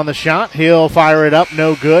 2 on the shot. He'll fire it up.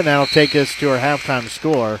 No good. That'll take us to our halftime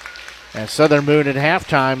score. And Southern Boone at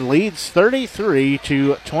halftime leads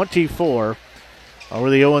 33-24 over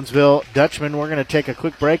the Owensville Dutchman. We're going to take a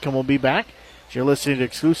quick break, and we'll be back. You're listening to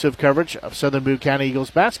exclusive coverage of Southern Boone County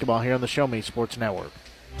Eagles basketball here on the Show Me Sports Network.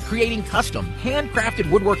 Creating custom, handcrafted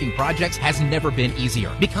woodworking projects has never been easier.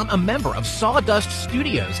 Become a member of Sawdust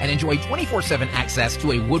Studios and enjoy 24/7 access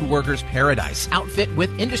to a woodworker's paradise. Outfit with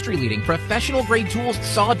industry-leading professional-grade tools,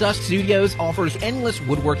 Sawdust Studios offers endless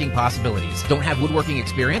woodworking possibilities. Don't have woodworking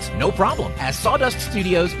experience? No problem, as Sawdust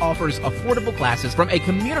Studios offers affordable classes from a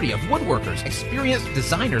community of woodworkers, experienced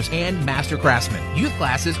designers, and master craftsmen. Youth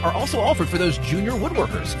classes are also offered for those junior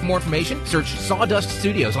woodworkers. For more information, search Sawdust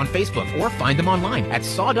Studios on Facebook or find them online at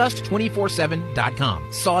sawdust247.com.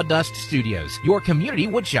 Sawdust Studios, your community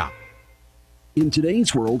woodshop. In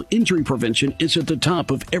today's world, injury prevention is at the top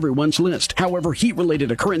of everyone's list. However, heat-related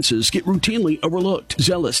occurrences get routinely overlooked.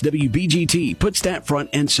 Zealous WBGT puts that front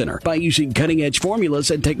and center. By using cutting-edge formulas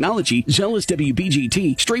and technology, Zealous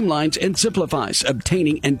WBGT streamlines and simplifies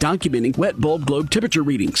obtaining and documenting wet bulb globe temperature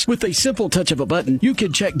readings. With a simple touch of a button, you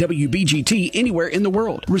can check WBGT anywhere in the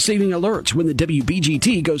world, receiving alerts when the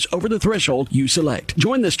WBGT goes over the threshold you select.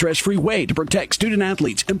 Join the stress-free way to protect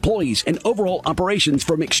student-athletes, employees, and overall operations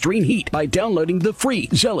from extreme heat by downloading the free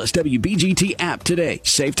Zealous WBGT app today.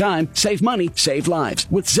 Save time, save money, save lives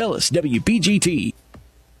with Zealous WBGT.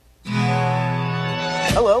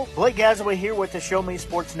 Hello, Blake Gazaway here with the Show Me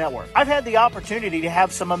Sports Network. I've had the opportunity to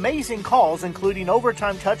have some amazing calls, including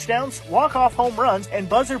overtime touchdowns, walk-off home runs, and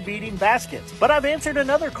buzzer-beating baskets. But I've answered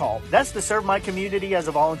another call. That's to serve my community as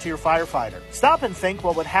a volunteer firefighter. Stop and think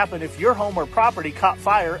what would happen if your home or property caught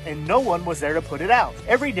fire and no one was there to put it out.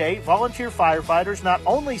 Every day, volunteer firefighters not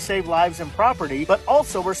only save lives and property, but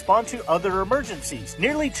also respond to other emergencies.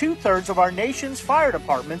 Nearly 2/3 of our nation's fire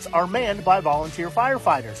departments are manned by volunteer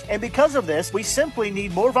firefighters. And because of this, we simply need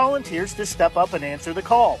more volunteers to step up and answer the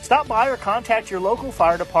call. Stop by or contact your local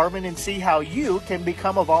fire department and see how you can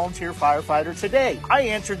become a volunteer firefighter today. I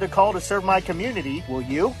answered the call to serve my community. Will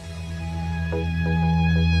you?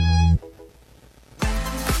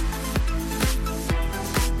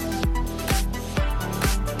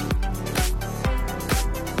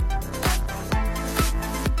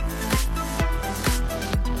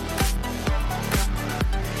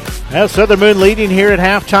 Now Southern Boone leading here at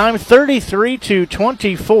halftime,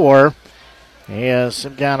 33-24. Yes,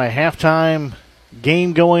 we've got a halftime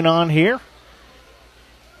game going on here.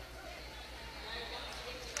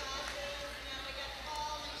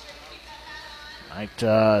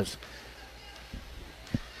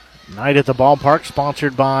 Night at the Ballpark,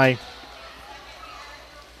 sponsored by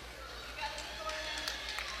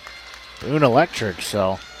Boone Electric.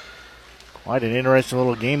 So quite an interesting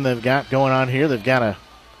little game they've got going on here. They've got to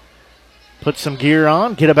put some gear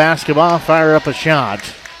on, get a basketball, fire up a shot.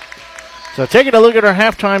 So taking a look at our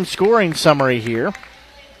halftime scoring summary here.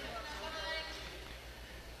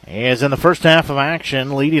 As in the first half of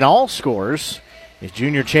action, leading all scores is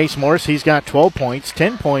junior Chase Morris. He's got 12 points,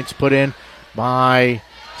 10 points put in by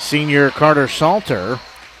senior Carter Salter.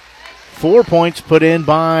 4 points put in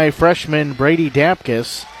by freshman Brady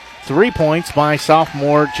Dapkus. 3 points by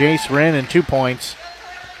sophomore Jace Wren, and 2 points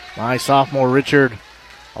by sophomore Richard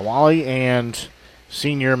Awali and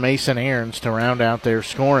senior Mason Aarons to round out their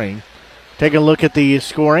scoring. Take a look at the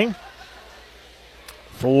scoring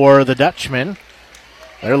for the Dutchmen.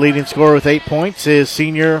 Their leading scorer with 8 points is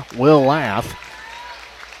senior Will Lath.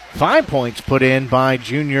 5 points put in by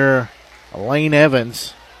junior Lane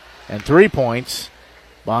Evans, and 3 points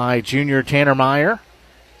by junior Tanner Meyer,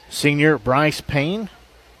 senior Bryce Payne,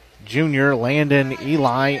 junior Landon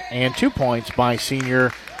Eli, and 2 points by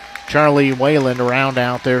senior Charlie Whalen to round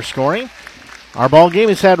out their scoring. Our ball game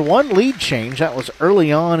has had one lead change. That was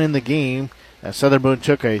early on in the game. Southern Boone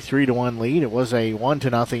took a 3-1 lead. It was a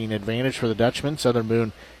 1-0 advantage for the Dutchmen. Southern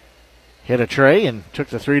Boone hit a tray and took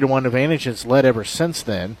the 3-1 advantage. It's led ever since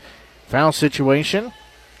then. Foul situation.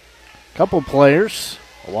 Couple players,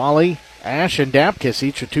 Wally, Ash, and Dapkus,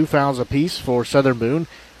 each with 2 fouls apiece for Southern Boone.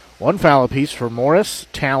 1 foul apiece for Morris,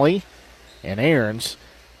 Talley, and Aarons.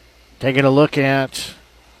 Taking a look at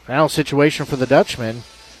foul situation for the Dutchmen.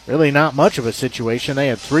 Really not much of a situation. They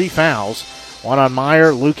had 3 fouls. 1 on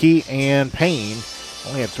Meyer, Lukey, and Payne.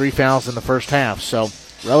 Only had 3 fouls in the first half. So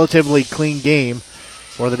relatively clean game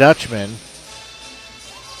for the Dutchmen.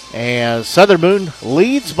 As Southern Boone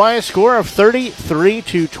leads by a score of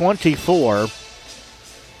 33-24.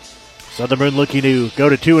 Southern Boone looking to go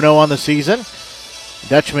to 2-0 on the season.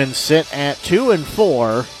 Dutchmen sit at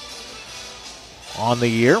 2-4 on the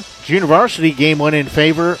year. Junior varsity game went in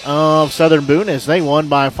favor of Southern Boone as they won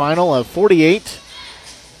by a final of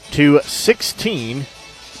 16.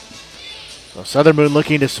 So Southern Boone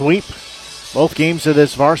looking to sweep both games of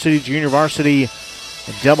this varsity, junior varsity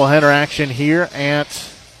doubleheader action here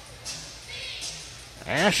at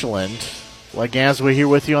Ashland. Legazwa here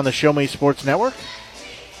with you on the Show Me Sports Network.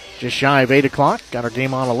 Just shy of 8 o'clock. Got our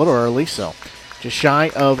game on a little early, so just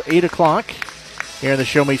shy of 8 o'clock here in the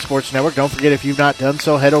Show Me Sports Network. Don't forget, if you've not done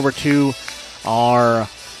so, head over to our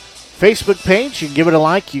Facebook page. You can give it a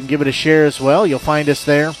like. You can give it a share as well. You'll find us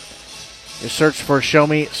there. Just search for Show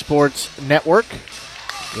Me Sports Network.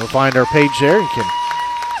 You'll find our page there. You can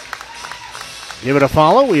give it a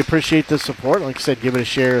follow. We appreciate the support. Like I said, give it a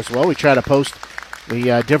share as well. We try to post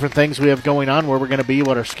the different things we have going on, where we're going to be,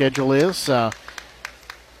 what our schedule is,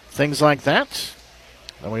 things like that.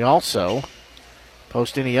 And we also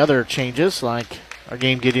post any other changes, like our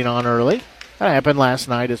game getting on early. That happened last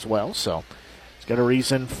night as well, so it's got a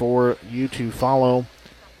reason for you to follow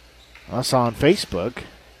us on Facebook.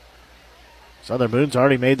 Southern Boone's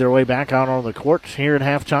already made their way back out on the court here at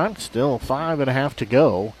halftime. Still 5.5 to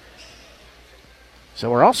go. So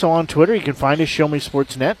we're also on Twitter. You can find us, Show Me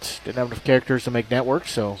Sports Net. Didn't have enough characters to make network,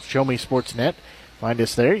 so Show Me Sports Net. Find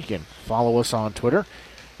us there. You can follow us on Twitter,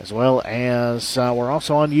 as well as we're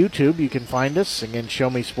also on YouTube. You can find us, again, Show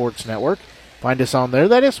Me Sports Network. Find us on there.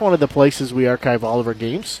 That is one of the places we archive all of our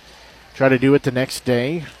games. Try to do it the next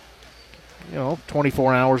day,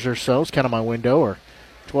 24 hours or so is kind of my window, or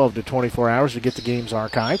 12 to 24 hours to get the games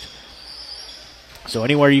archived. So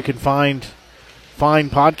anywhere you can find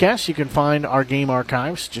podcasts, you can find our game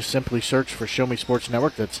archives. Just simply search for Show Me Sports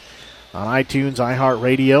Network. That's on iTunes,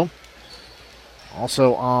 iHeartRadio,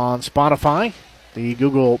 also on Spotify, the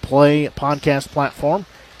Google Play podcast platform,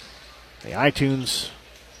 the iTunes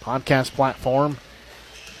podcast platform,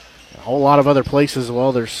 a whole lot of other places as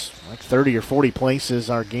well. There's like 30 or 40 places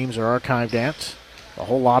our games are archived at. A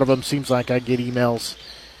whole lot of them. Seems like I get emails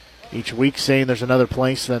each week saying there's another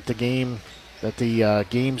place that the games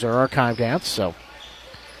are archived at. So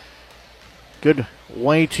good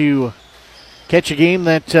way to catch a game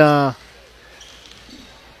that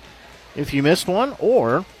if you missed one,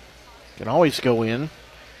 or you can always go in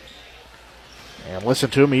and listen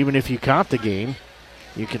to them. Even if you caught the game,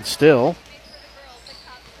 you can still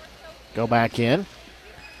go back in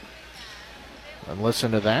and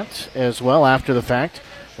listen to that as well after the fact.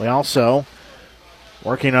 We also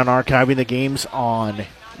working on archiving the games on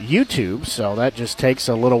YouTube, so that just takes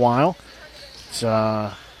a little while.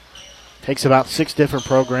 It takes about 6 different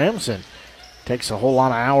programs, and takes a whole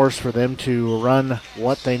lot of hours for them to run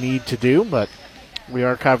what they need to do, but we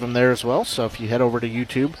archive them there as well. So if you head over to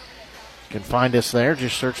YouTube, you can find us there.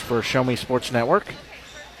 Just search for Show Me Sports Network.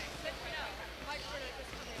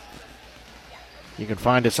 You can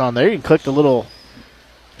find us on there. You can click the little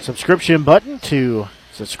subscription button to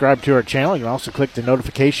subscribe to our channel. You can also click the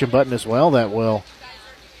notification button as well. That will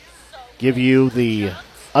give you the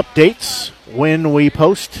updates when we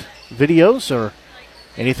post videos or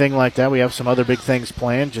anything like that. We have some other big things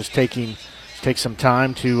planned. Just take some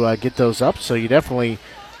time to get those up. So you definitely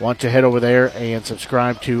want to head over there and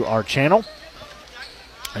subscribe to our channel.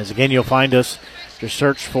 As again, you'll find us. Just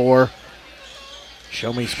search for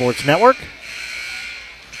Show Me Sports Network.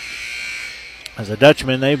 As the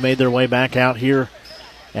Dutchmen, they've made their way back out here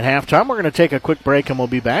at halftime. We're going to take a quick break and we'll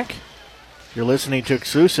be back. You're listening to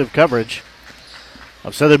exclusive coverage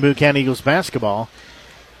of Southern Boone County Eagles basketball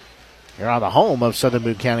here on the home of Southern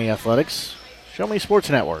Boone County Athletics, Show Me Sports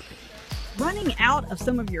Network. Running out of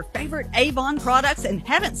some of your favorite Avon products and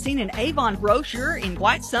haven't seen an Avon brochure in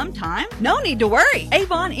quite some time? No need to worry.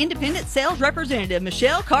 Avon Independent Sales Representative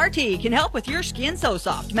Michelle Carty can help with your Skin So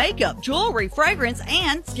Soft makeup, jewelry, fragrance,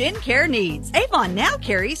 and skincare needs. Avon now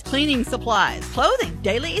carries cleaning supplies, clothing,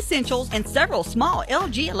 daily essentials, and several small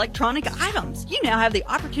LG electronic items. You now have the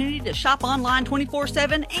opportunity to shop online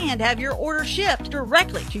 24/7 and have your order shipped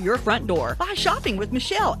directly to your front door by shopping with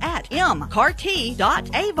Michelle at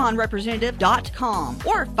mcarty.avonrepresentative.com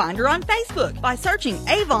or find her on Facebook by searching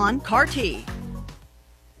Avon Carty.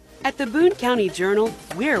 At the Boone County Journal,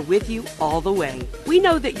 we're with you all the way. We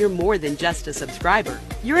know that you're more than just a subscriber.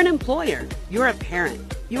 You're an employer, you're a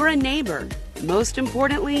parent, you're a neighbor. Most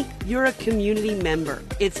importantly, you're a community member.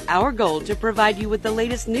 It's our goal to provide you with the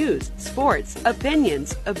latest news, sports,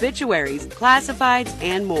 opinions, obituaries, classifieds,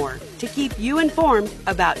 and more to keep you informed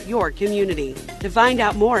about your community. To find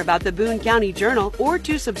out more about the Boone County Journal or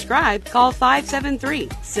to subscribe, call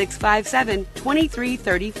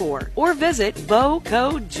 573-657-2334 or visit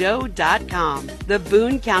bocojoe.com. The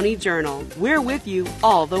Boone County Journal. We're with you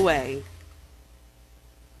all the way.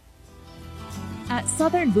 At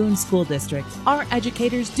Southern Boone School District, our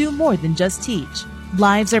educators do more than just teach.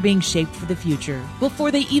 Lives are being shaped for the future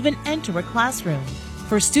before they even enter a classroom.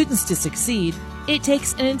 For students to succeed, it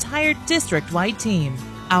takes an entire district-wide team.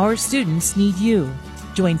 Our students need you.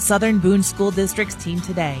 Join Southern Boone School District's team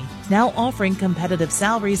today, now offering competitive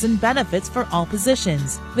salaries and benefits for all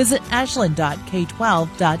positions. Visit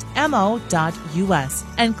ashland.k12.mo.us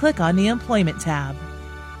and click on the Employment tab.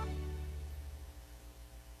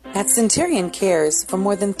 At Centurion Cares, for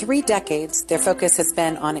more than 3 decades, their focus has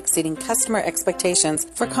been on exceeding customer expectations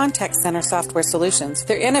for contact center software solutions.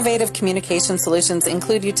 Their innovative communication solutions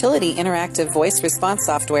include utility interactive voice response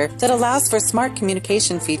software that allows for smart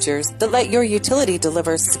communication features that let your utility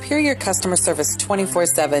deliver superior customer service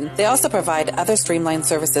 24/7. They also provide other streamlined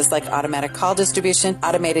services like automatic call distribution,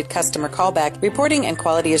 automated customer callback, reporting, and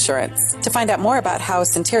quality assurance. To find out more about how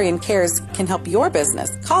Centurion Cares can help your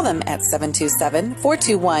business, call them at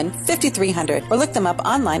 727-421-5300 or look them up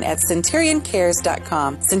online at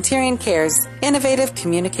centurioncares.com. Centurion Cares, innovative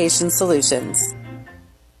communication solutions.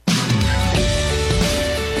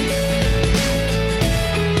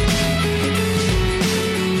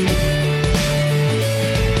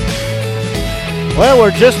 Well, we're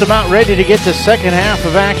just about ready to get the second half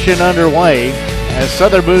of action underway as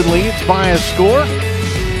Southern Boone leads by a score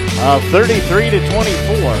of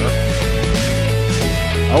 33-24.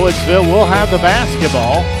 Owensville will have the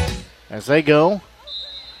basketball as they go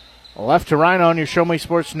left to right on your Show Me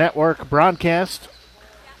Sports Network broadcast.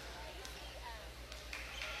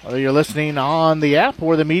 Whether you're listening on the app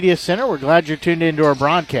or the media center, we're glad you're tuned into our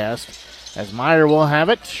broadcast. As Meyer will have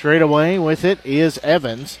it, straight away with it is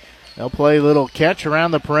Evans. They'll play a little catch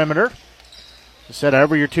around the perimeter. I said,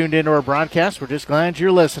 however you're tuned into our broadcast, we're just glad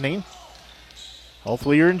you're listening.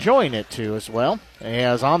 Hopefully you're enjoying it, too, as well.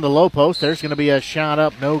 As on the low post, there's going to be a shot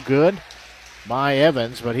up, no good by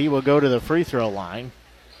Evans, but he will go to the free throw line.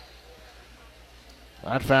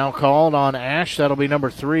 That foul called on Ash. That'll be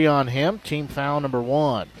number 3 on him. Team foul number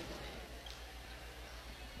 1.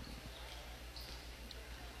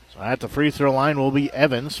 So at the free throw line will be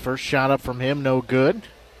Evans. First shot up from him, no good.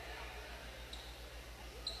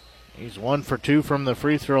 He's 1 for 2 from the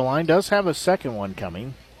free throw line. Does have a second one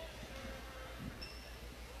coming.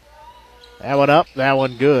 That one up, that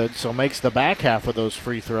one good, so makes the back half of those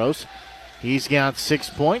free throws. He's got 6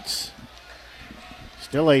 points.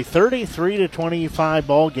 Still a 33-25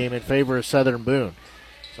 ball game in favor of Southern Boone.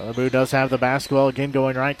 Southern Boone does have the basketball again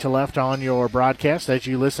going right to left on your broadcast as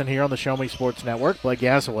you listen here on the Show Me Sports Network. Blake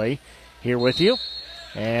Gasaway here with you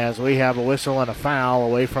as we have a whistle and a foul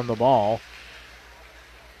away from the ball.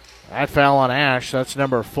 That foul on Ash, that's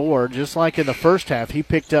number 4. Just like in the first half, he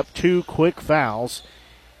picked up 2 quick fouls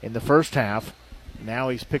in the first half. Now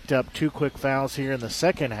he's picked up 2 quick fouls here in the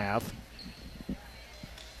second half.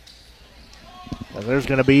 Well, there's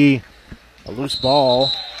going to be a loose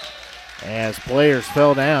ball as players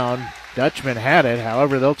fell down. Dutchman had it,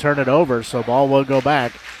 however, they'll turn it over, so ball will go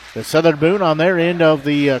back. The Southern Boone on their end of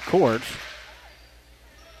the court.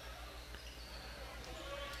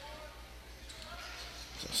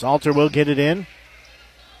 So Salter will get it in.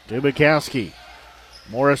 Dubikowski.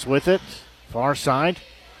 Morris with it, far side.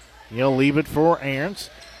 He'll leave it for Aarons.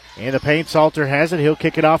 In the paint, Salter has it. He'll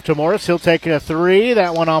kick it off to Morris. He'll take a 3.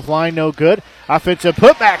 That one offline, no good. Offensive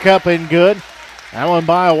putback up and good. That one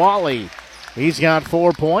by Wally. He's got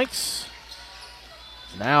 4 points.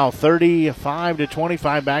 Now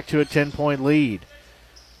 35-25, back to a 10-point lead.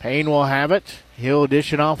 Payne will have it. He'll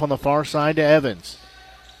dish it off on the far side to Evans.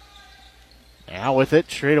 Now with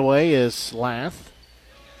it, straight away is Lath.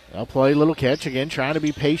 They'll play a little catch again, trying to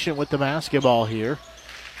be patient with the basketball here.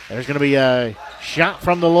 There's going to be a shot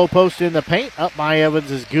from the low post in the paint. Up by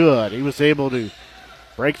Evans is good. He was able to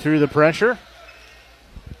break through the pressure,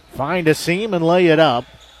 find a seam, and lay it up.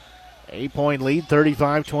 8-point lead,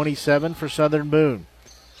 35-27 for Southern Boone.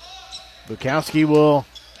 Bukowski will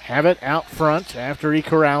have it out front after he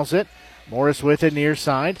corrals it. Morris with it near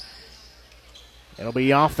side. It'll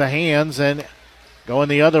be off the hands and going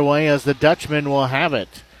the other way as the Dutchman will have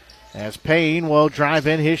it. As Payne will drive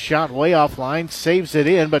in his shot way offline, saves it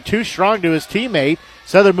in, but too strong to his teammate.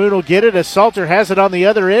 Southern Boone will get it as Salter has it on the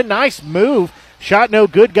other end. Nice move. Shot no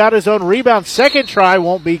good, got his own rebound. Second try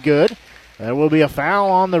won't be good. There will be a foul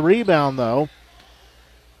on the rebound, though.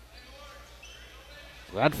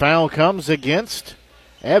 That foul comes against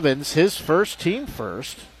Evans, his first, team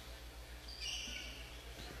first.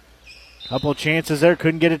 Couple chances there,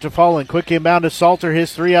 couldn't get it to fall in. Quick inbound to Salter,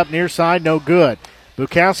 his 3 up near side, no good.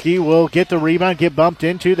 Bukowski will get the rebound, get bumped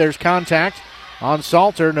into. There's contact on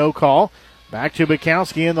Salter, no call. Back to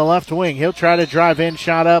Bukowski in the left wing. He'll try to drive in,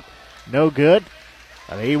 shot up, no good.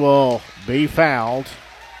 And he will be fouled.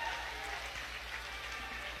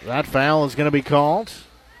 That foul is going to be called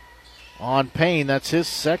on Payne. That's his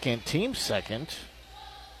second, team second.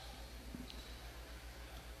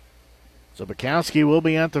 So Bukowski will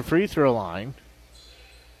be at the free throw line.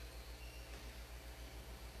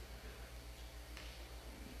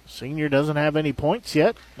 Senior doesn't have any points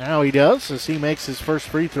yet. Now he does as he makes his first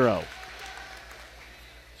free throw.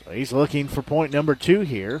 So he's looking for point number 2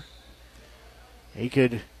 here. He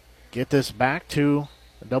could get this back to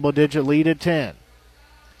a double-digit lead at 10.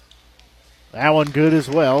 That one good as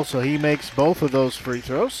well, so he makes both of those free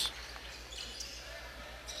throws.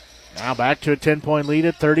 Now back to a 10-point lead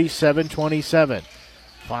at 37-27.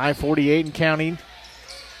 5:48 and counting.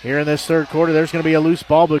 Here in this third quarter, there's going to be a loose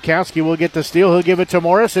ball. Bukowski will get the steal. He'll give it to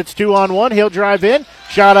Morris. It's 2-on-1. He'll drive in.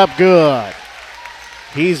 Shot up good.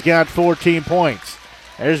 He's got 14 points.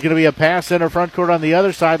 There's going to be a pass center front court on the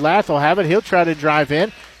other side. Lath will have it. He'll try to drive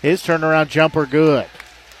in. His turnaround jumper good.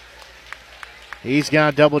 He's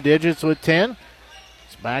got double digits with 10.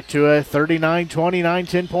 It's back to a 39-29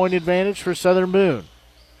 10-point advantage for Southern Boone.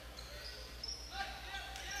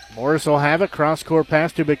 Morris will have it. Cross-court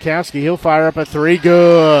pass to Bukowski. He'll fire up a 3.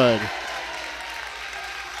 Good.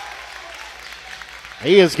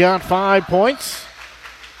 He has got 5 points.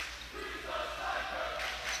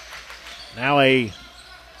 Now a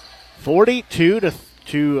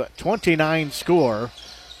 42-29 score.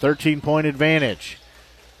 13-point advantage.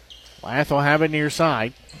 Lath will have it near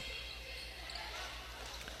side.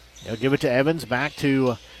 He'll give it to Evans. Back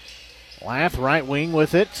to Lath, right wing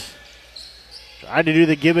with it. Tried to do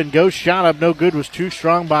the give and go. Shot up, no good. Was too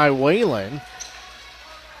strong by Whalen.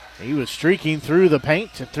 He was streaking through the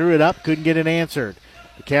paint and threw it up. Couldn't get it answered.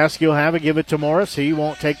 Bukowski will have it. Give it to Morris. He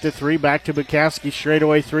won't take the 3. Back to Bukowski.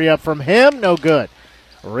 Straightaway 3 up from him. No good.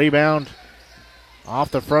 Rebound off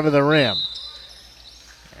the front of the rim.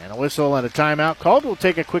 And a whistle and a timeout called. We'll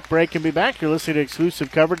take a quick break and be back. You're listening to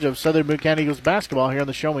exclusive coverage of Southern Boone County Eagles basketball here on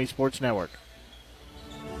the Show Me Sports Network.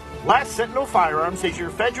 Last Sentinel Firearms is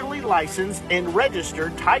your federally licensed and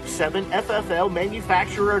registered Type 7 FFL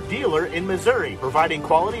manufacturer dealer in Missouri, providing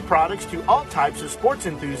quality products to all types of sports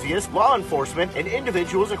enthusiasts, law enforcement, and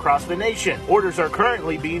individuals across the nation. Orders are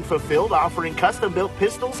currently being fulfilled, offering custom-built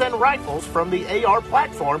pistols and rifles from the AR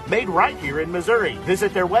platform made right here in Missouri.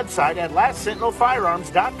 Visit their website at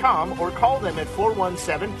lastsentinelfirearms.com or call them at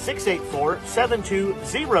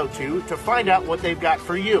 417-684-7202 to find out what they've got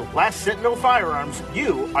for you. Last Sentinel Firearms,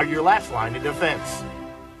 you are your last line of defense.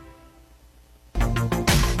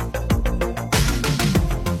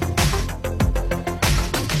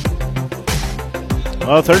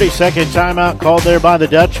 Well, 30-second timeout called there by the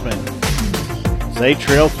Dutchmen. They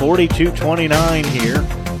trail 42-29 here.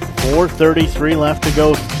 4:33 left to go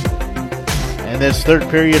in this third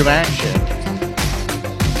period of action.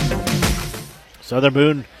 Southern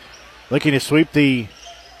Boone looking to sweep the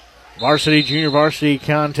varsity, junior varsity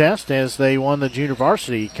contest as they won the junior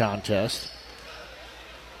varsity contest.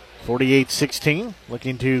 48-16,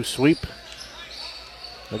 looking to sweep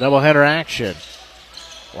the doubleheader action.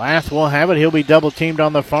 Lath will have it. He'll be double teamed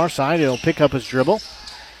on the far side. He'll pick up his dribble.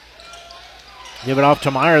 Give it off to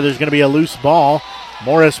Meyer. There's going to be a loose ball.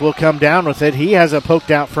 Morris will come down with it. He has it poked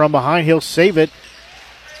out from behind. He'll save it.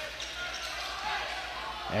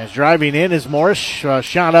 As driving in is Morris.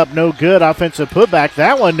 Shot up, no good. Offensive putback.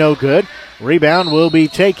 That one no good. Rebound will be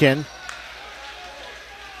taken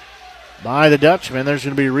by the Dutchman. There's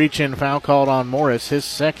going to be a reach-in foul called on Morris, his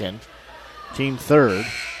second, team third.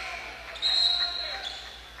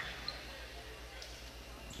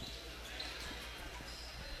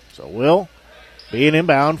 So will be an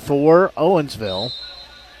inbound for Owensville.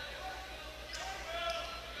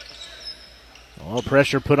 A little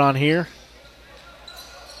pressure put on here.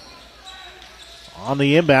 On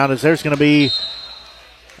the inbound, as there's going to be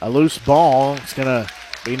a loose ball. It's going to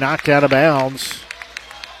be knocked out of bounds.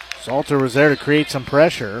 Salter was there to create some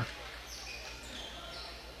pressure.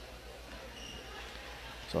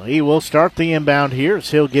 So he will start the inbound here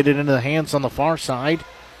as he'll get it into the hands on the far side.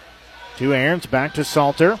 To Aarons, back to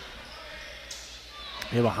Salter.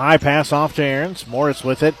 We have a high pass off to Aarons. Morris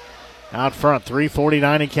with it out front.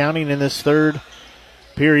 3:49 and counting in this third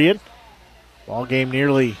period. Ball game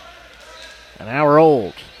nearly an hour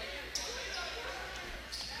old.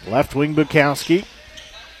 Left wing Bukowski.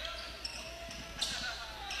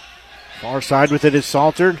 Far side with it is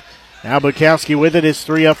Salter. Now Bukowski with it. His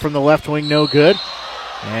 3 up from the left wing, no good.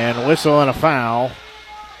 And a whistle and a foul.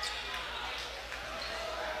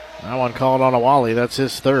 That one called on Awali. That's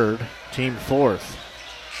his third, team fourth.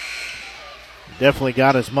 Definitely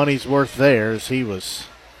got his money's worth there as he was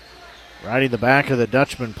riding the back of the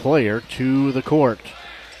Dutchman player to the court.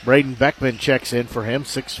 Braden Beckman checks in for him,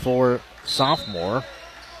 6'4" sophomore.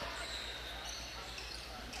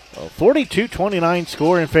 A 42-29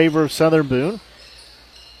 score in favor of Southern Boone.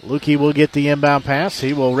 Lukey will get the inbound pass.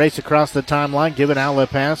 He will race across the timeline, give an outlet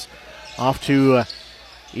pass off to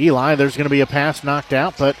Eli. There's going to be a pass knocked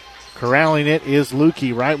out, but corralling it is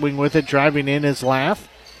Lukey. Right wing with it, driving in is Lath.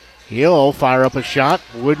 He'll fire up a shot.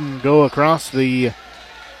 Wouldn't go across the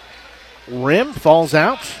rim. Falls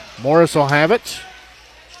out. Morris will have it.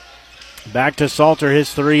 Back to Salter.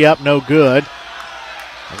 His three up, no good.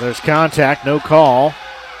 There's contact, no call.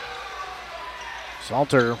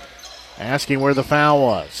 Salter asking where the foul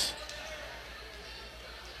was.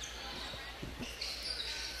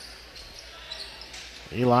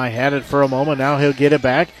 Eli had it for a moment. Now he'll get it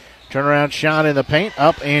back. Turnaround shot in the paint.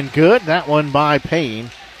 Up and good. That one by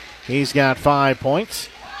Payne. He's got 5 points.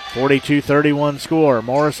 42-31 score.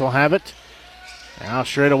 Morris will have it. Now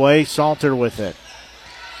straight away, Salter with it.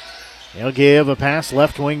 He'll give a pass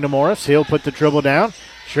left wing to Morris. He'll put the dribble down.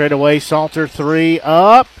 Straight away, Salter three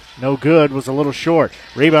up. No good. Was a little short.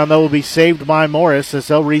 Rebound, though, will be saved by Morris as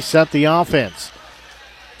they'll reset the offense.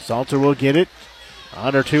 Salter will get it.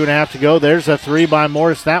 Under 2.5 to go. There's a three by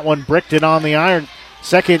Morris. That one bricked it on the iron.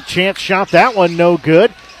 Second chance shot. That one no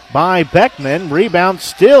good by Beckman. Rebound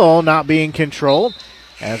still not being controlled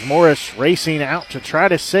as Morris racing out to try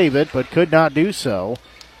to save it but could not do so.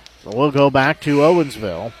 So we'll go back to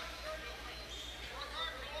Owensville.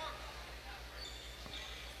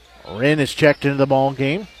 Wren is checked into the ball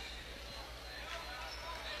game.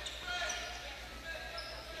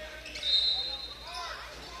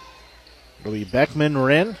 It'll be Beckman,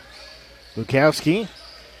 Wren, Bukowski,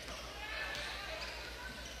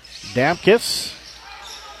 Dapkus,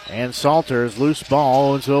 and Salter's loose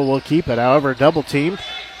ball. Owensville will keep it. However, double teamed.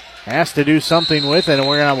 Has to do something with it, and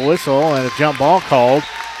we're going to have a whistle and a jump ball called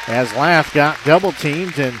as Lath got double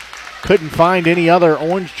teamed and couldn't find any other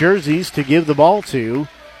orange jerseys to give the ball to.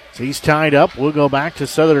 So he's tied up. We'll go back to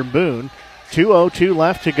Southern Boone. 2:02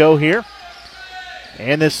 left to go here.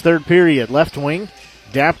 And this third period, left wing.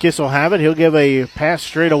 Dapkus will have it. He'll give a pass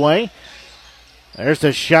straight away. There's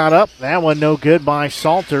the shot up. That one no good by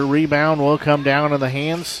Salter. Rebound will come down in the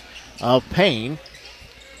hands of Payne.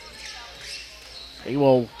 He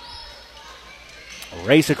will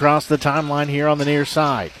race across the timeline here on the near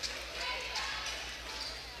side.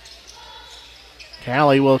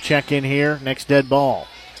 Talley will check in here. Next dead ball.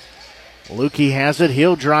 Lukey has it.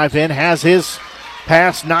 He'll drive in. Has his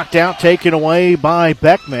pass knocked out, taken away by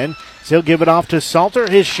Beckman. So he'll give it off to Salter.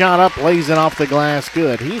 His shot up, lays it off the glass.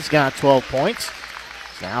 Good. He's got 12 points.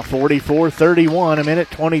 It's now 44-31. A minute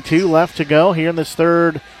 22 left to go here in this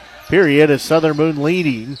third period as Southern Boone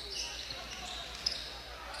leading.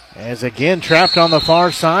 As again trapped on the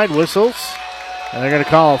far side, whistles. And they're going to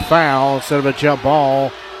call a foul instead of a jump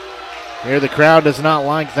ball. Here the crowd does not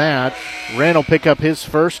like that. Wren will pick up his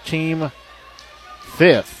first, team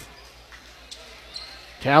fifth.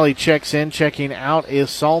 Talley checks in, checking out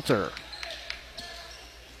is Salter.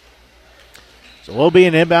 So we'll be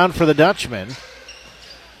an inbound for the Dutchman.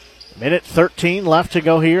 Minute 13 left to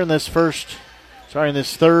go here in this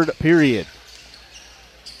third period.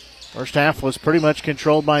 First half was pretty much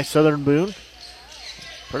controlled by Southern Boone.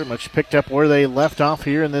 Pretty much picked up where they left off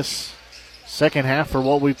here in this second half for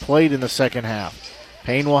what we played in the second half.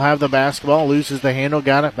 Payne will have the basketball, loses the handle,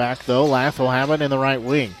 got it back though. Lath will have it in the right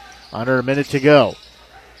wing. Under a minute to go.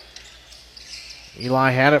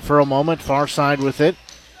 Eli had it for a moment, far side with it.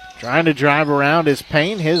 Trying to drive around is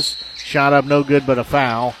Payne. His shot up no good, but a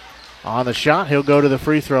foul. On the shot, he'll go to the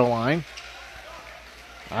free throw line.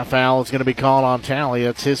 A foul is going to be called on Talley.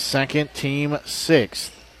 It's his second, team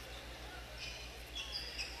sixth.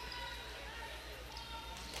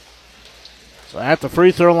 So at the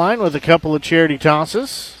free throw line with a couple of charity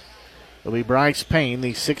tosses, it'll be Bryce Payne,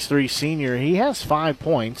 the 6'3 senior. He has 5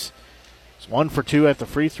 points. It's 1 for 2 at the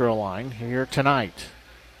free throw line here tonight.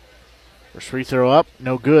 First free throw up,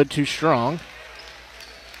 no good, too strong.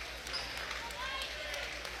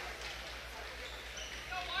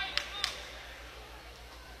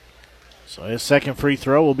 So his second free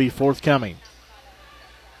throw will be forthcoming.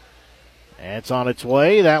 It's on its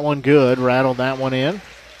way. That one good. Rattled that one in.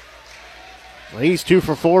 Well, he's 2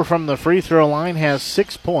 for 4 from the free throw line, has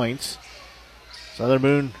 6 points. Southern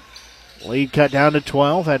Boone lead cut down to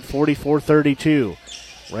 12 at 44-32.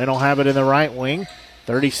 Wren will have it in the right wing.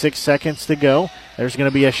 36 seconds to go. There's going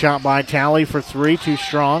to be a shot by Talley for 3, too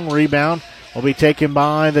strong. Rebound will be taken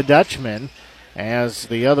by the Dutchman. As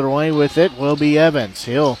the other way with it will be Evans.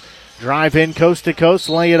 He'll drive in coast to coast,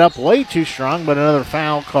 lay it up way too strong, but another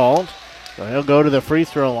foul called. So he'll go to the free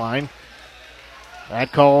throw line.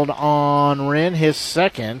 That called on Wren, his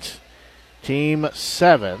second, team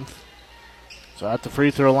seventh. So at the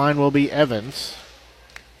free throw line will be Evans.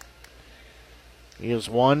 He is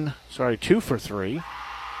 2 for 3.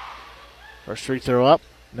 First free throw up,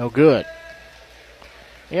 no good.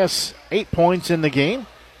 He has 8 points in the game.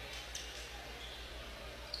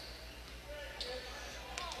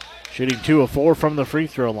 Shooting 2 of 4 from the free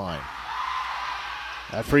throw line.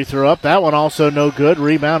 That free throw up, that one also no good.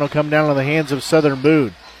 Rebound will come down to the hands of Southern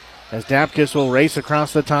Boone, as Dapkus will race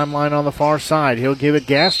across the timeline on the far side. He'll give it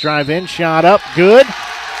gas, drive in, shot up, good.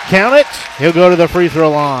 Count it. He'll go to the free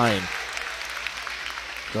throw line.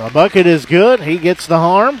 So a bucket is good. He gets the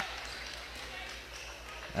harm.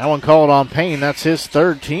 That one called on Payne. That's his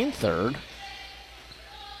third, team third.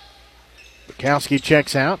 Bukowski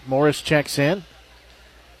checks out. Morris checks in,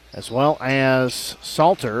 as well as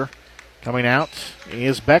Salter. Coming out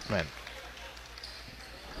is Beckman.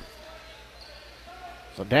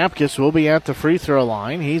 So Dapkus will be at the free throw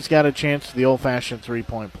line. He's got a chance to the old-fashioned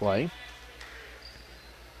three-point play.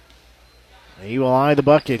 He will eye the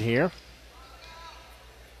bucket here.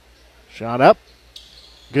 Shot up.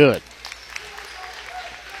 Good.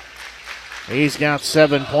 He's got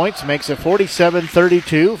 7 points, makes it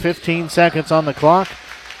 47-32. 15 seconds on the clock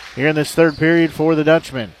here in this third period for the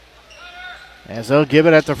Dutchmen. As they'll give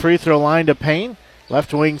it at the free throw line to Payne.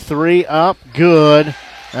 Left wing three up, good.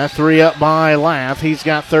 That three up by Lath. He's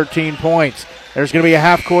got 13 points. There's going to be a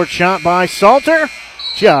half-court shot by Salter.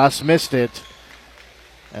 Just missed it.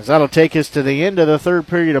 As that'll take us to the end of the third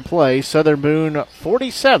period of play. Southern Boone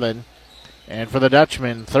 47, and for the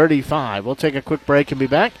Dutchmen 35. We'll take a quick break and be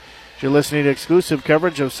back. You're listening to exclusive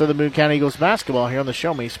coverage of Southern Boone County Eagles basketball here on the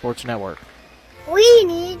Show Me Sports Network. We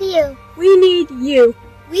need you. We need you.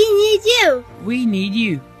 We need you. We need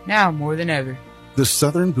you, now more than ever. The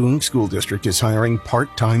Southern Boone School District is hiring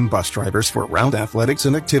part-time bus drivers for round athletics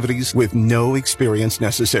and activities with no experience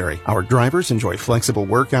necessary. Our drivers enjoy flexible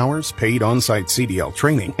work hours, paid on-site CDL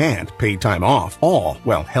training, and paid time off, all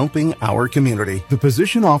while helping our community. The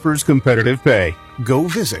position offers competitive pay. Go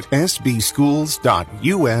visit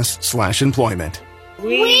sbschools.us/employment.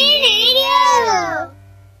 We need you.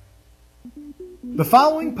 The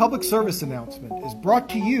following public service announcement is brought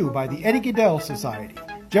to you by the Eddie Gaedel Society,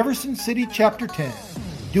 Jefferson City Chapter 10,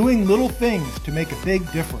 doing little things to make a big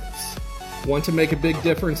difference. Want to make a big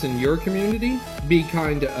difference in your community? Be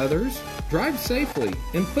kind to others, drive safely,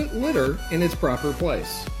 and put litter in its proper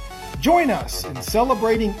place. Join us in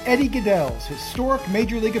celebrating Eddie Gaedel's historic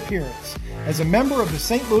Major League appearance as a member of the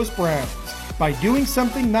St. Louis Browns by doing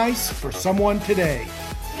something nice for someone today.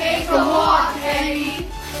 Take a walk, Eddie.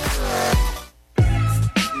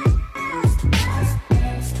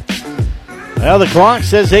 Well, the clock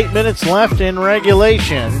says 8 minutes left in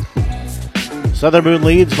regulation. Southern Boone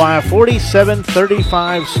leads by a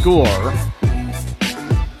 47-35 score.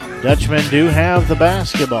 Dutchmen do have the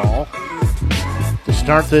basketball to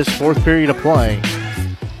start this fourth period of play.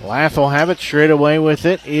 Lath will have it. Straight away with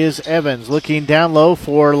it is Evans. Looking down low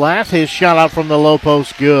for Lath. His shot out from the low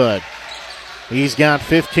post, good. He's got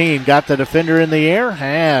 15. Got the defender in the air.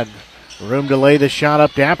 Had room to lay the shot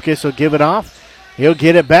up. Dapkus will give it off. He'll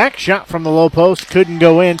get it back. Shot from the low post. Couldn't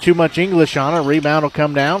go in. Too much English on it. Rebound will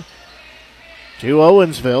come down to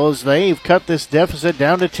Owensville as they've cut this deficit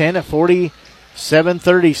down to 10 at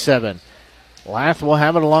 47-37. Lath will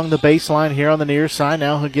have it along the baseline here on the near side.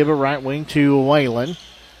 Now he'll give it right wing to Whalen.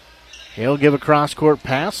 He'll give a cross-court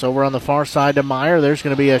pass over on the far side to Meyer. There's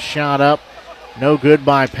going to be a shot up. No good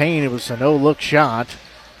by Payne. It was a no-look shot.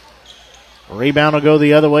 Rebound will go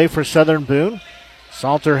the other way for Southern Boone.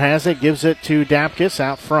 Salter has it, gives it to Dapkus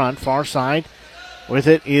out front, far side. With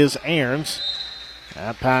it is Aarons.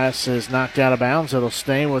 That pass is knocked out of bounds. It'll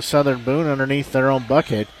stay with Southern Boone underneath their own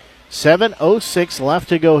bucket. 7:06 left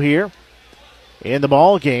to go here in the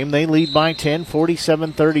ball game. They lead by 10,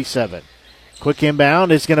 47-37. Quick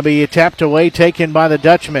inbound is going to be tapped away, taken by the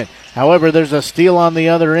Dutchman. However, there's a steal on the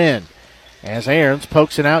other end as Aarons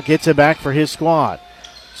pokes it out, gets it back for his squad.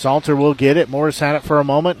 Salter will get it. Morris had it for a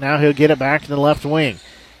moment. Now he'll get it back to the left wing.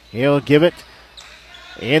 He'll give it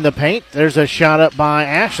in the paint. There's a shot up by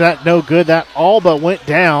Ash. That no good. That all but went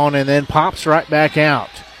down and then pops right back out.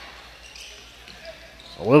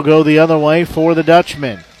 We'll go the other way for the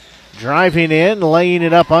Dutchman. Driving in, laying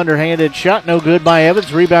it up, underhanded shot. No good by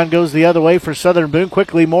Evans. Rebound goes the other way for Southern Boone.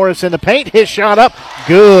 Quickly Morris in the paint. His shot up.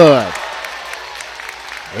 Good.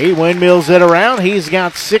 He windmills it around. He's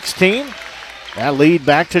got 16. That lead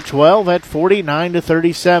back to 12 at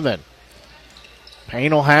 49-37.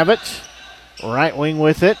 Payne will have it. Right wing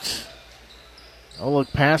with it. Oh,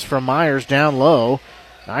 look, pass from Myers down low.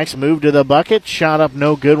 Nice move to the bucket. Shot up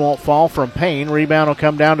no good. Won't fall from Payne. Rebound will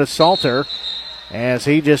come down to Salter as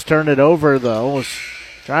he just turned it over, though. Was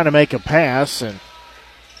trying to make a pass and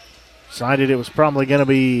decided it was probably going to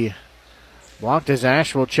be Blocked as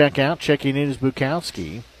Ash will check out. Checking in is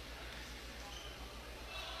Bukowski.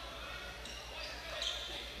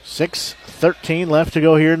 6:13 left to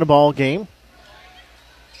go here in the ball game.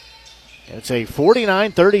 It's a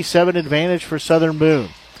 49-37 advantage for Southern Boone.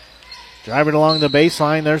 Driving along the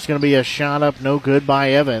baseline, there's going to be a shot up, no good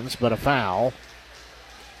by Evans, but a foul.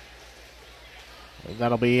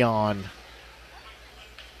 That'll be on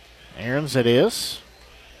Aarons, it is.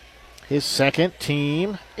 His second,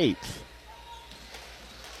 team 8th.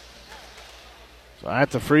 So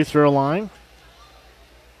at the free throw line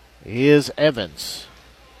is Evans.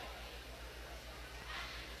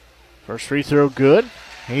 First free throw good.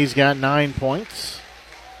 He's got 9 points.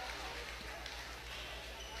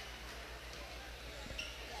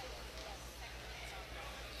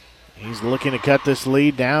 He's looking to cut this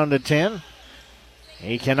lead down to 10.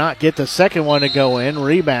 He cannot get the second one to go in.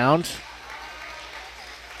 Rebound.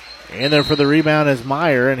 In there for the rebound is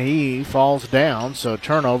Meyer, and he falls down. So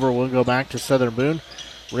turnover will go back to Southern Boone.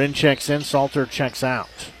 Wren checks in. Salter checks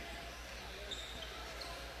out.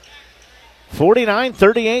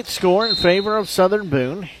 49-38 score in favor of Southern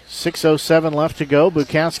Boone. 6:07 left to go.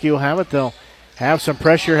 Bukowski will have it. They'll have some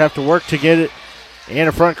pressure, have to work to get it in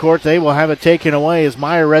the front court. They will have it taken away as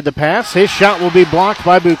Meyer read the pass. His shot will be blocked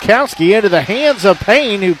by Bukowski into the hands of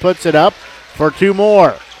Payne, who puts it up for 2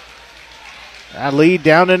 more. That lead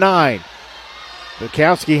down to 9.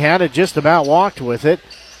 Bukowski had it, just about walked with it.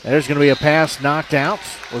 There's going to be a pass knocked out.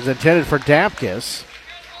 Was intended for Dapkus.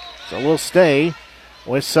 So we'll stay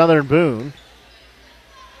with Southern Boone.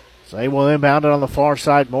 So they will inbound it on the far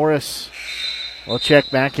side. Morris will check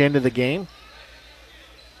back into the game.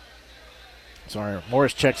 Sorry,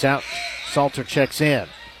 Morris checks out. Salter checks in.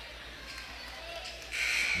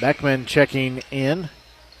 Beckman checking in.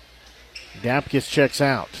 Dapkus checks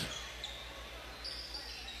out.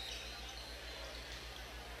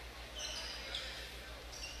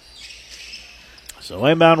 So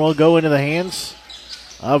inbound will go into the hands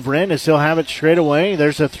of Wren as he'll have it straight away.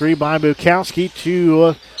 There's a 3 by Bukowski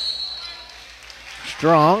to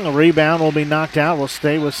Strong. A rebound will be knocked out. Will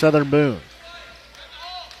stay with Southern Boone.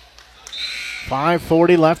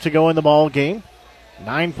 5:40 left to go in the ball game.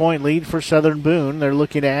 9-point lead for Southern Boone. They're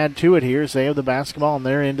looking to add to it here as they have the basketball on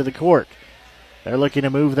their end of the court. They're looking to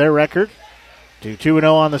move their record to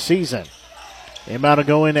 2-0 on the season. Inbound to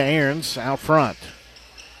go into Aarons out front.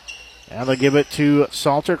 Now they'll give it to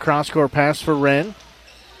Salter. Cross-court pass for Wren.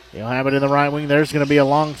 He'll have it in the right wing. There's going to be a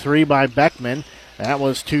long 3 by Beckman. That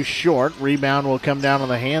was too short. Rebound will come down on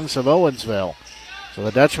the hands of Owensville. So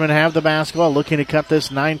the Dutchmen have the basketball, looking to cut this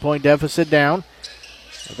 9-point deficit down.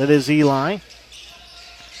 That is Eli.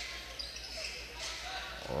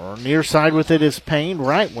 Or near side with it is Payne,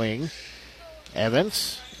 right wing.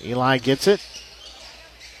 Evans. Eli gets it.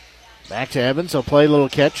 Back to Evans. He'll play a little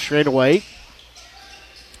catch straight away.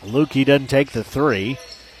 Lukey doesn't take the 3.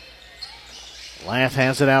 Lath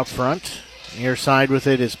has it out front. Near side with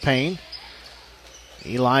it is Payne.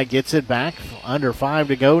 Eli gets it back. Under 5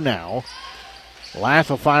 to go now. Lath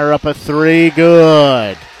will fire up a 3.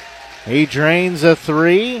 Good. He drains a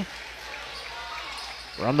 3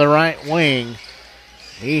 from the right wing.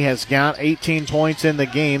 He has got 18 points in the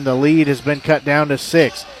game. The lead has been cut down to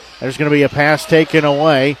 6. There's going to be a pass taken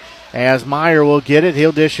away as Meyer will get it.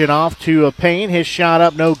 He'll dish it off to Payne. His shot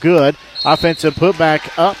up, no good. Offensive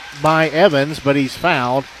putback up by Evans, but he's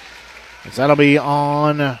fouled. So that'll be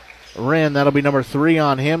on Wren. That'll be number 3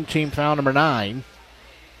 on him. Team foul number 9.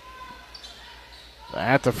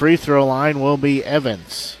 At the free throw line will be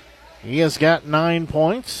Evans. He has got 9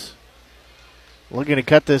 points. Looking to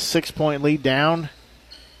cut this 6-point lead down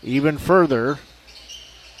even further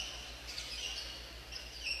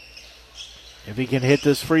if he can hit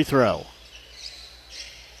this free throw.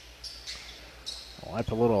 Wipe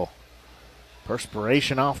a little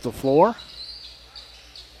perspiration off the floor.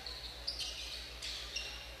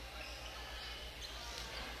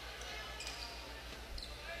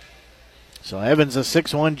 So Evans, a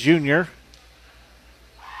 6'1 junior.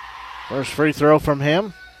 First free throw from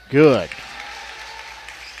him. Good.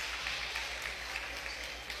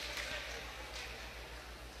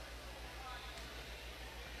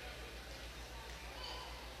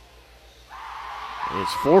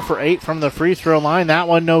 It's 4 for 8 from the free throw line. That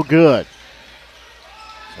one no good.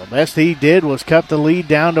 So best he did was cut the lead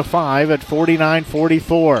down to 5 at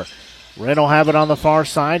 49-44. Wren will have it on the far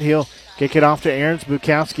side. He'll kick it off to Aarons.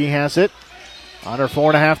 Bukowski has it. Under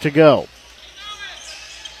 4.5 to go.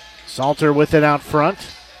 Salter with it out front.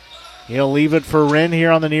 He'll leave it for Wren here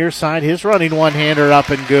on the near side. His running one-hander up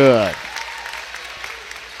and good.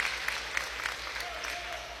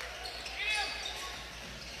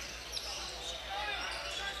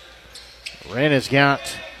 Wren has got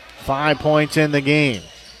 5 points in the game.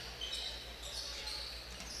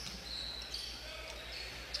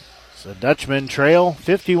 So Dutchmen trail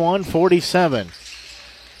 51-47.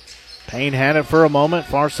 Payne had it for a moment.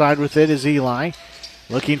 Far side with it is Eli.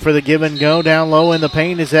 Looking for the give and go. Down low in the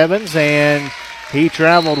paint is Evans, and he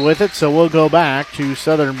traveled with it, so we'll go back to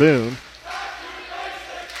Southern Boone.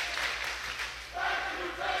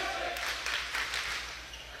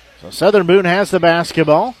 So Southern Boone has the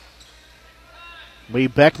basketball. Lee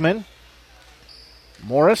Beckman,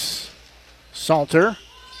 Morris, Salter,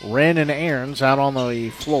 Wren, and Aarons out on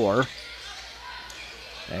the floor.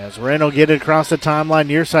 As Wren will get it across the timeline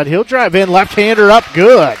near side. He'll drive in, left-hander up,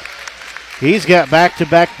 good. He's got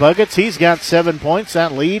back-to-back buckets. He's got 7 points.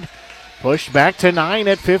 That lead pushed back to 9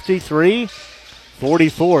 at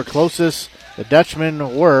 53-44. Closest the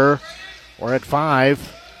Dutchmen were at 5 a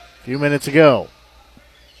few minutes ago.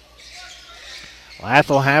 Lath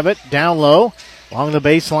will have it down low along the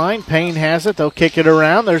baseline. Payne has it. They'll kick it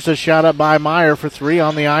around. There's a shot up by Meyer for 3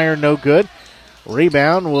 on the iron. No good.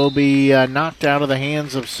 Rebound will be knocked out of the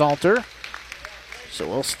hands of Salter. So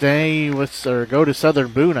we'll go to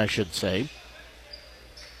Southern Boone, I should say.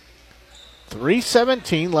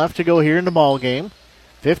 3:17 left to go here in the ball game.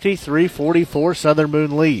 53-44 Southern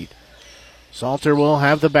Boone lead. Salter will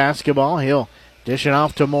have the basketball. He'll dish it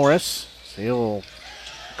off to Morris. He'll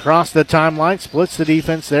cross the timeline, splits the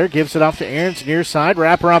defense there, gives it off to Aarons near side.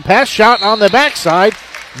 Wraparound pass, shot on the backside.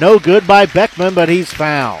 No good by Beckman, but he's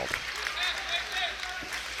fouled.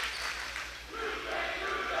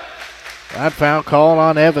 That foul called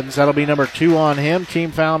on Evans. That'll be number 2 on him.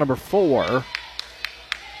 Team foul number 4.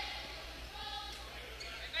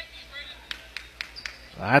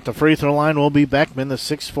 At the free throw line will be Beckman, the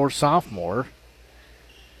 6'4 sophomore.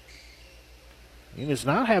 He does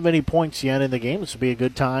not have any points yet in the game. This will be a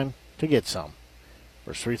good time to get some.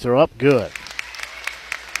 First free throw up, good.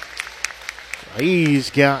 He's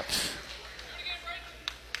got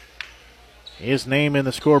his name in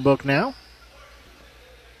the scorebook now.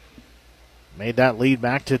 Made that lead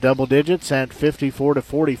back to double digits at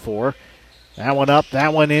 54-44. That one up,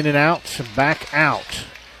 that one in and out, back out.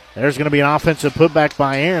 There's going to be an offensive putback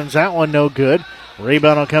by Aarons. That one no good.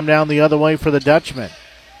 Rebound will come down the other way for the Dutchman.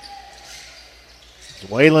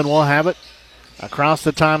 Whalen will have it across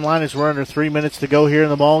the timeline as we're under 3 minutes to go here in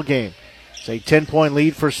the ball game. It's a 10-point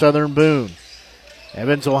lead for Southern Boone.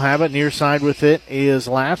 Evans will have it. Near side with it is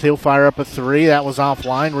Lath. He'll fire up a 3. That was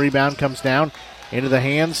offline. Rebound comes down into the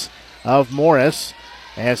hands of Morris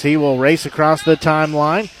as he will race across the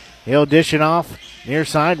timeline. He'll dish it off near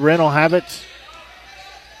side. Wren will have it.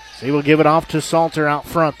 So he will give it off to Salter out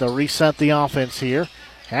front. They'll reset the offense here.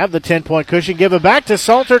 Have the 10-point cushion. Give it back to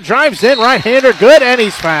Salter. Drives in. Right-hander. Good. And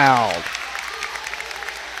he's fouled.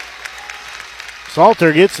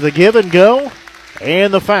 Salter gets the give and go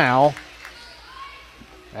and the foul.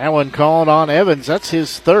 That one called on Evans. That's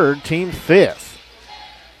his 3rd, team 5th.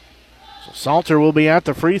 So Salter will be at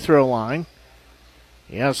the free throw line.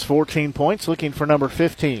 He has 14 points, looking for number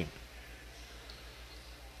 15.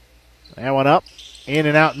 That one up. In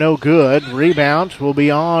and out, no good. Rebound will be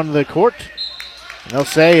on the court. And they'll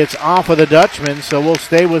say it's off of the Dutchman, so we'll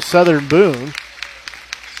stay with Southern Boone.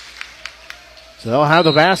 So they'll have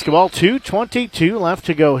the basketball. 2:22 left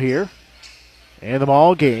to go here in the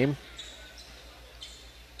ball game.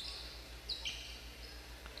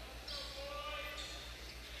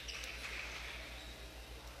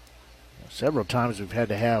 Several times we've had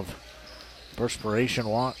to have perspiration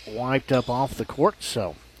wiped up off the court,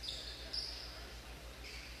 so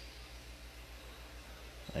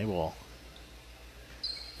they will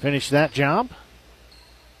finish that job.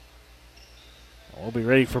 We'll be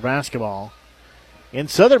ready for basketball. And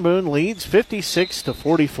Southern Boone leads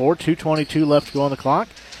 56-44. 2:22 left to go on the clock.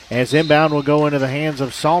 As inbound will go into the hands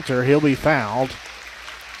of Salter. He'll be fouled.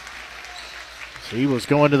 So he was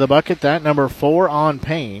going to the bucket. That number 4 on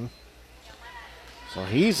Payne. So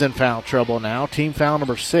he's in foul trouble now. Team foul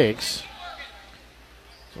number 6.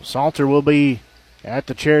 So Salter will be at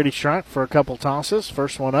the charity stripe for a couple tosses.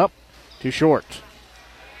 First one up, too short.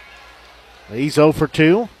 He's 0 for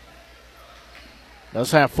 2.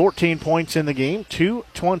 Does have 14 points in the game.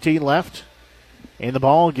 2:20 left in the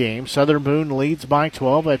ball game. Southern Boone leads by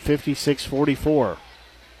 12 at 56-44.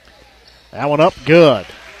 That one up, good.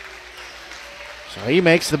 So he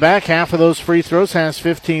makes the back half of those free throws, has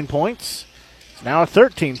 15 points. It's now a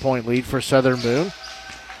 13-point lead for Southern Boone.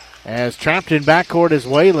 As trapped in backcourt is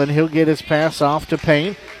Whalen. He'll get his pass off to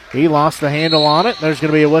Payne. He lost the handle on it. There's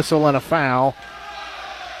going to be a whistle and a foul.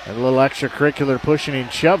 And a little extracurricular pushing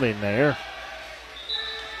and shoving there.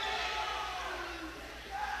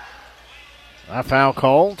 A foul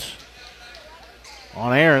called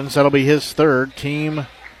on Ahrens. That'll be his third. Team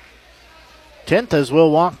 10th as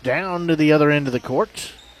we'll walk down to the other end of the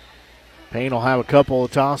court. Payne will have a couple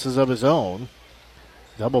of tosses of his own.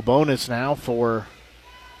 Double bonus now for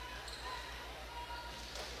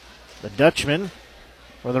the Dutchman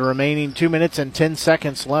for the remaining 2 minutes and 10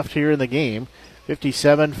 seconds left here in the game.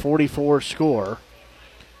 57-44 score.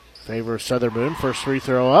 Favor of Southern Boone. First free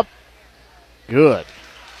throw up. Good.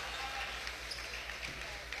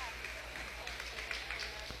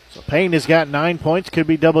 So Payne has got 9 points. Could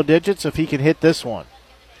be double digits if he can hit this one.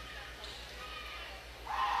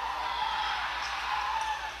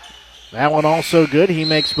 That one also good. He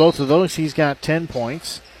makes both of those. He's got 10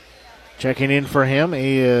 points. Checking in for him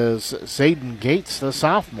is Zayden Gates, the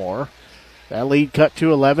sophomore. That lead cut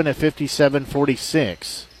to 11 at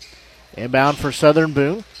 57-46. Inbound for Southern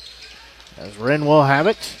Boone, as Wren will have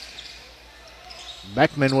it.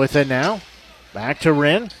 Beckman with it now. Back to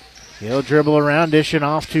Wren. He'll dribble around, dishing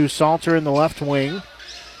off to Salter in the left wing.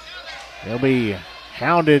 He'll be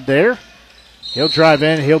hounded there. He'll drive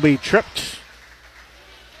in. He'll be tripped.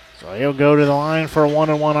 So he'll go to the line for a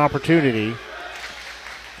one-on-one opportunity.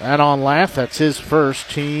 That on Lath. That's his first,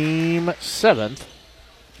 team 7th.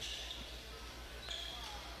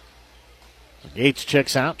 Gates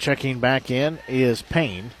checks out. Checking back in is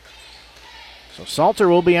Payne. So Salter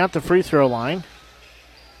will be at the free throw line.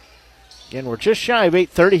 Again, we're just shy of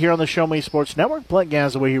 8:30 here on the Show Me Sports Network. Blake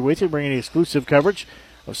Gazaway here with you, bringing exclusive coverage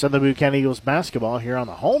of Southern Boone County Eagles basketball here on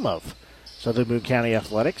the home of Southern Boone County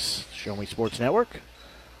Athletics, Show Me Sports Network.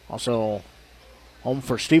 Also, home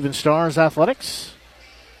for Stephen Stars Athletics.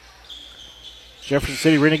 Jefferson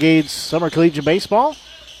City Renegades Summer Collegiate Baseball.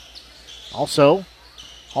 Also,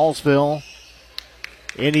 Hallsville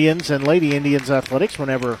Indians and Lady Indians Athletics.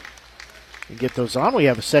 Whenever we get those on, we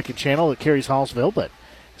have a second channel that carries Hallsville, but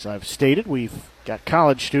as I've stated, we've got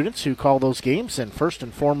college students who call those games, and first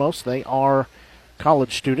and foremost, they are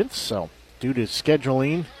college students. So due to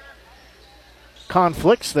scheduling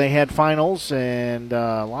conflicts, they had finals and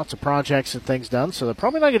lots of projects and things done, so they're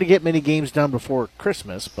probably not going to get many games done before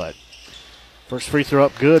Christmas, but first free throw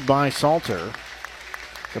up good by Salter.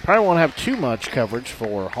 They probably won't have too much coverage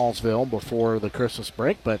for Hallsville before the Christmas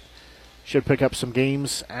break, but should pick up some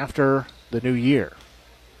games after the new year.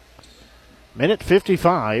 Minute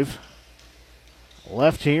 55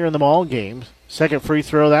 left here in the ball game. Second free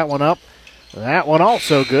throw, that one up. That one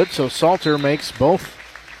also good, so Salter makes both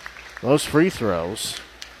those free throws.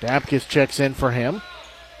 Dapkus checks in for him.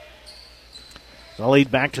 The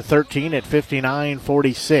lead back to 13 at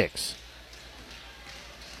 59-46.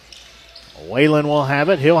 Whalen will have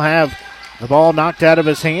it. He'll have the ball knocked out of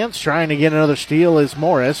his hands. Trying to get another steal is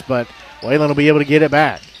Morris, but Whalen will be able to get it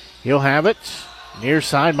back. He'll have it. Near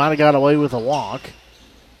side, might have got away with a walk.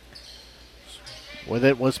 With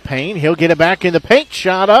it was Payne. He'll get it back in the paint.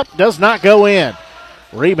 Shot up. Does not go in.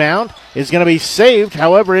 Rebound is going to be saved,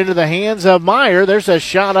 however, into the hands of Meyer. There's a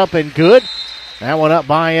shot up and good. That one up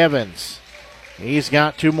by Evans. He's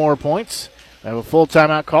got 2 more points. We have a full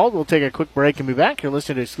timeout called. We'll take a quick break and be back. You're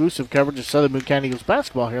listening to exclusive coverage of Southern Boone County Eagles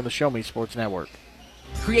basketball here on the Show Me Sports Network.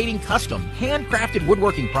 Creating custom, handcrafted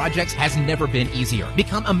woodworking projects has never been easier.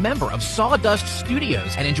 Become a member of Sawdust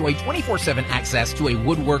Studios and enjoy 24/7 access to a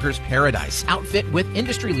woodworker's paradise. Outfit with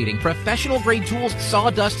industry-leading professional-grade tools,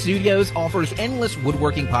 Sawdust Studios offers endless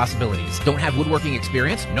woodworking possibilities. Don't have woodworking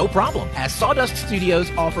experience? No problem, as Sawdust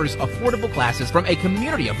Studios offers affordable classes from a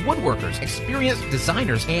community of woodworkers, experienced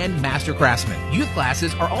designers, and master craftsmen. Youth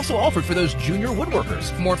classes are also offered for those junior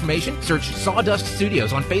woodworkers. For more information, search Sawdust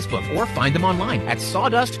Studios on Facebook or find them online at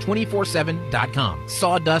sawdust247.com.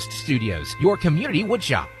 Sawdust Studios, your community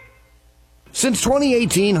woodshop. Since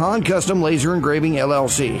 2018, Han Custom Laser Engraving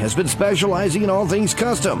LLC has been specializing in all things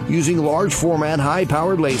custom, using large format,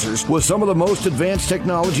 high-powered lasers with some of the most advanced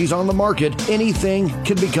technologies on the market. Anything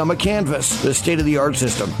can become a canvas. The state-of-the-art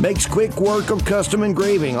system makes quick work of custom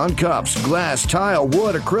engraving on cups, glass, tile,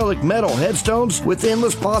 wood, acrylic, metal, headstones with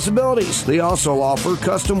endless possibilities. They also offer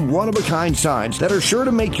custom one-of-a-kind signs that are sure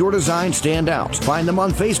to make your design stand out. Find them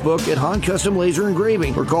on Facebook at Han Custom Laser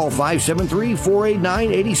Engraving or call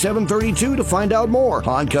 573-489-8732 to find out more.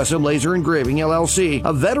 Han Custom Laser Engraving LLC,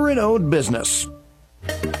 a veteran-owned business.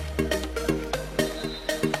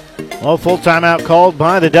 Well, full timeout called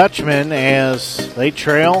by the Dutchmen as they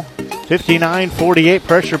trail 59-48.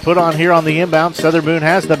 Pressure put on here on the inbound. Southern Boone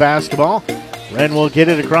has the basketball. Wren will get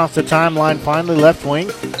it across the timeline finally, left wing.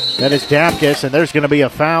 That is Dapkus, and there's going to be a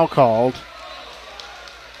foul called.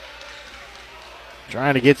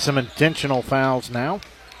 Trying to get some intentional fouls now.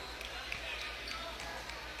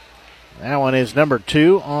 That one is number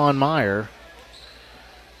 2 on Meyer.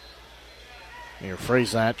 Let me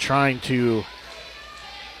rephrase that. Trying to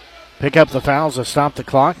pick up the fouls to stop the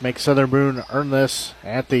clock, make Southern Boone earn this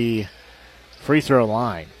at the free throw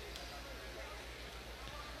line.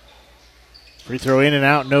 Free throw in and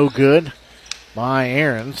out, no good by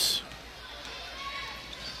Ahrens.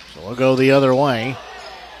 So we'll go the other way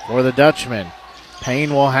for the Dutchman.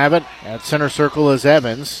 Payne will have it. At center circle is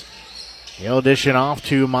Evans. He'll dish it off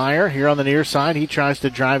to Meyer here on the near side. He tries to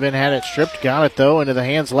drive in, had it stripped. Got it, though, into the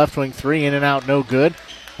hands. Left wing three, in and out, no good.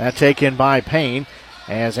 That taken by Payne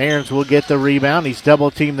as Ahrens will get the rebound. He's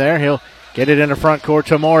double-teamed there. He'll get it in the front court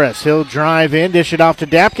to Morris. He'll drive in, dish it off to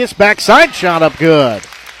Dapkus. Backside shot up good.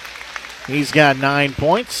 He's got 9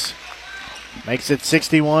 points. Makes it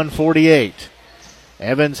 61-48.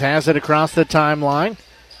 Evans has it across the timeline.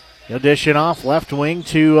 He'll dish it off left wing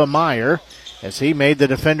to Meyer. As he made the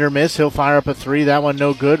defender miss, he'll fire up a three. That one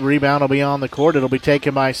no good. Rebound will be on the court. It'll be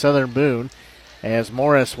taken by Southern Boone as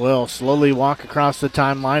Morris will slowly walk across the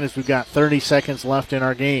timeline as we've got 30 seconds left in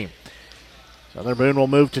our game. Southern Boone will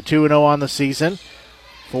move to 2-0 on the season.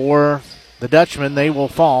 For the Dutchmen, they will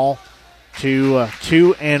fall to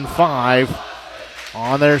 2-5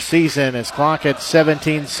 on their season as clock at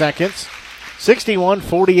 17 seconds.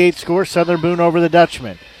 61-48 score, Southern Boone over the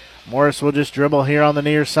Dutchmen. Morris will just dribble here on the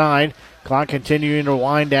near side. Clock continuing to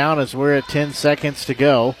wind down as we're at 10 seconds to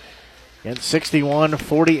go. And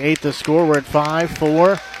 61-48 the score. We're at 5,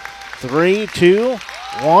 4, 3, 2,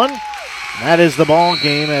 1. That is the ball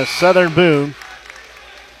game as Southern Boone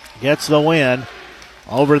gets the win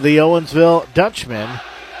over the Owensville Dutchmen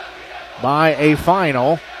by a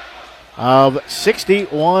final of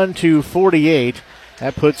 61-48.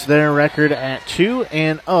 That puts their record at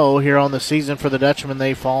 2-0 here on the season for the Dutchmen.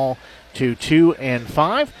 They fall to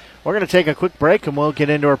 2-5. We're going to take a quick break, and we'll get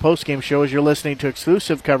into our postgame show as you're listening to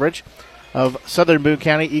exclusive coverage of Southern Boone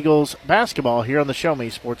County Eagles basketball here on the Show Me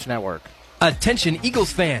Sports Network. Attention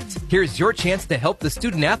Eagles fans, here's your chance to help the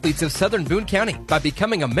student athletes of Southern Boone County by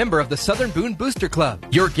becoming a member of the Southern Boone Booster Club.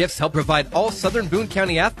 Your gifts help provide all Southern Boone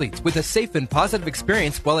County athletes with a safe and positive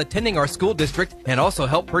experience while attending our school district and also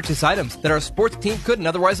help purchase items that our sports team couldn't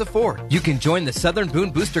otherwise afford. You can join the Southern Boone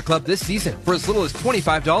Booster Club this season for as little as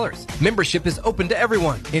 $25. Membership is open to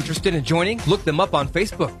everyone. Interested in joining? Look them up on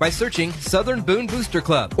Facebook by searching Southern Boone Booster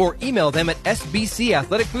Club or email them at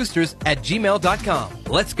sbcathleticboosters@gmail.com.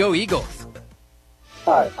 Let's go Eagles!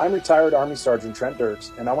 Hi, I'm retired Army Sergeant Trent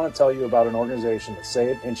Dirks, and I want to tell you about an organization that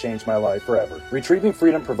saved and changed my life forever. Retrieving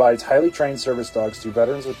Freedom provides highly trained service dogs to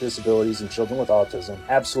veterans with disabilities and children with autism,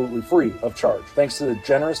 absolutely free of charge, thanks to the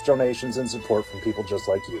generous donations and support from people just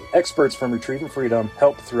like you. Experts from Retrieving Freedom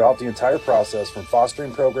help throughout the entire process, from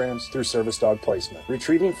fostering programs through service dog placement.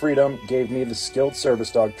 Retrieving Freedom gave me the skilled service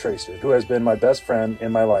dog Tracer, who has been my best friend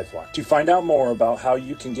in my lifeline. To find out more about how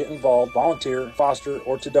you can get involved, volunteer, foster,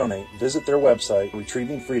 or to donate, visit their website,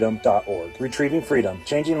 retrievingfreedom.org. Retrieving Freedom,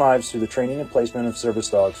 changing lives through the training and placement of service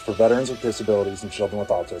dogs for veterans with disabilities and children with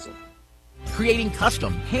autism. Creating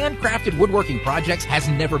custom, handcrafted woodworking projects has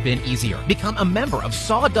never been easier. Become a member of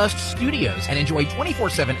Sawdust Studios and enjoy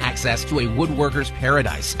 24/7 access to a woodworker's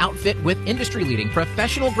paradise. Outfit with industry-leading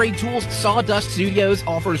professional-grade tools, Sawdust Studios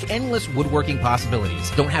offers endless woodworking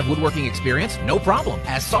possibilities. Don't have woodworking experience? No problem,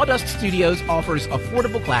 as Sawdust Studios offers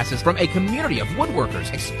affordable classes from a community of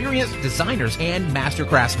woodworkers, experienced designers, and master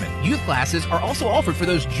craftsmen. Youth classes are also offered for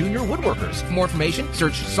those junior woodworkers. For more information,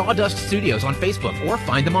 search Sawdust Studios on Facebook or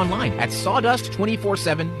find them online at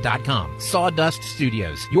sawdust247.com. Sawdust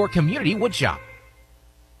Studios, your community woodshop.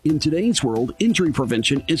 In today's world, injury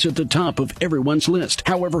prevention is at the top of everyone's list.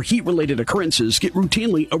 However, heat-related occurrences get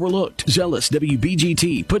routinely overlooked. Zealous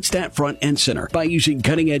WBGT puts that front and center. By using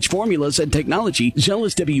cutting-edge formulas and technology,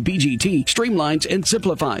 Zealous WBGT streamlines and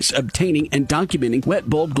simplifies obtaining and documenting wet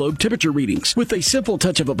bulb globe temperature readings. With a simple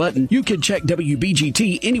touch of a button, you can check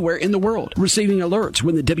WBGT anywhere in the world, receiving alerts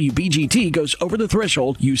when the WBGT goes over the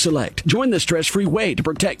threshold you select. Join the stress-free way to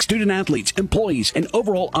protect student-athletes, employees, and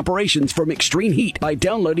overall operations from extreme heat by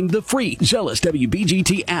downloading the free Zealous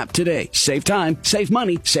WBGT app today. Save time, save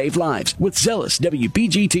money, save lives with Zealous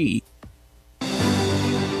WBGT.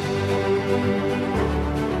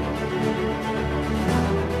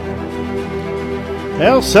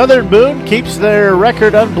 Well, Southern Boone keeps their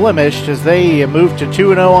record unblemished as they move to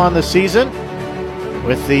 2-0 on the season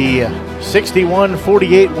with the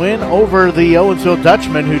 61-48 win over the Owensville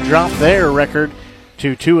Dutchmen, who dropped their record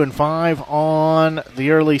to 2-5 on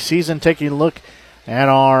the early season. Taking a look at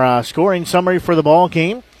our scoring summary for the ball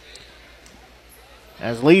game.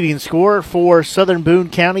 As leading scorer for Southern Boone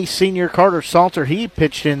County, senior Carter Salter, he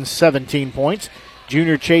pitched in 17 points.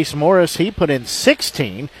 Junior Chase Morris, he put in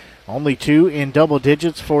 16. Only 2 in double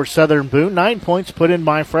digits for Southern Boone. 9 points put in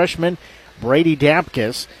by freshman Brady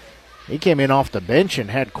Dapkus. He came in off the bench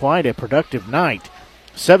and had quite a productive night.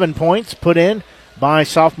 7 points put in by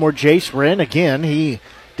sophomore Jace Wren. Again, he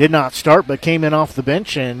did not start but came in off the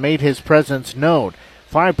bench and made his presence known.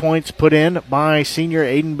 5 points put in by senior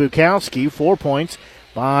Aiden Bukowski. 4 points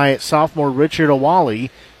by sophomore Richard Awali.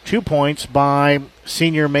 2 points by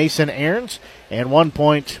senior Mason Aarons. And 1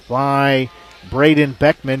 point by Braden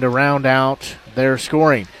Beckman to round out their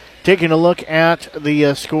scoring. Taking a look at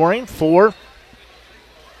the scoring for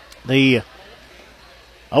the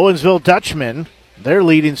Owensville Dutchmen, their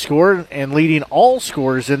leading scorer and leading all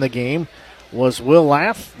scorers in the game was Will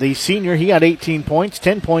Laff, the senior. He had 18 points.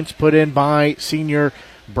 10 points put in by senior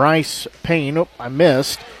Bryce Payne. Oh, I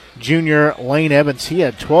missed. Junior Lane Evans, he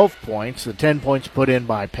had 12 points. The 10 points put in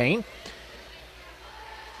by Payne.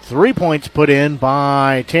 3 points put in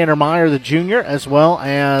by Tanner Meyer, the junior, as well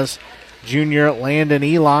as junior Landon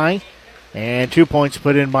Eli. And 2 points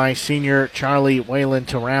put in by senior Charlie Whalen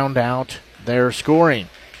to round out their scoring.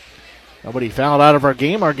 Nobody fouled out of our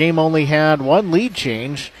game. Our game only had one lead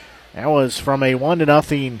change. That was from a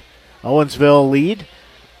 1-0 Owensville lead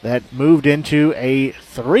that moved into a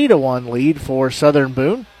 3-1 lead for Southern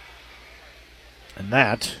Boone. And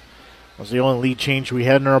that was the only lead change we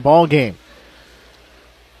had in our ball game.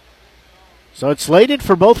 So it's slated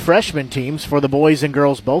for both freshman teams, for the boys and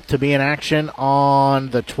girls both, to be in action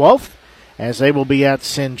on the 12th, as they will be at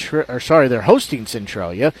they're hosting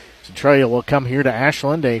Centralia. Centralia will come here to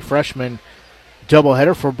Ashland, a freshman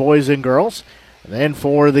doubleheader for boys and girls. And then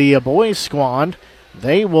for the boys squad,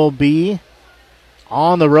 they will be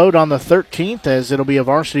on the road on the 13th, as it'll be a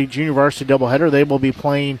varsity, junior varsity doubleheader. They will be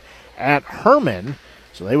playing at Herman,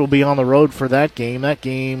 so they will be on the road for that game. That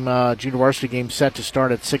game, junior varsity game, set to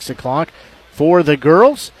start at 6 o'clock. For the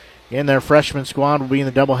girls, in their freshman squad, will be in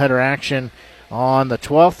the doubleheader action on the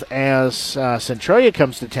 12th as Centralia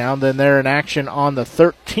comes to town. Then they're in action on the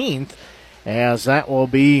 13th, as that will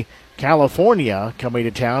be California coming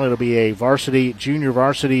to town. It'll be a varsity, junior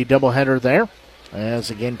varsity doubleheader there, as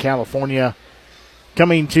again California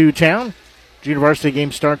coming to town. Junior varsity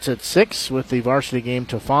game starts at 6 with the varsity game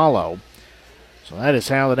to follow. So that is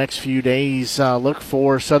how the next few days look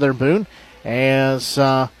for Southern Boone, as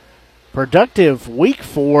productive week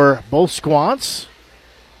for both squads.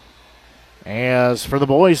 As for the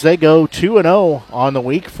boys, they go 2-0 on the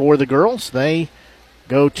week. For the girls, they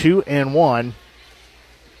go 2-1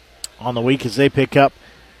 on the week as they pick up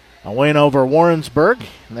a win over Warrensburg.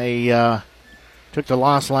 They took the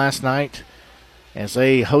loss last night as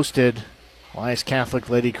they hosted Elias Catholic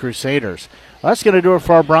Lady Crusaders. Well, that's going to do it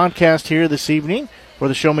for our broadcast here this evening for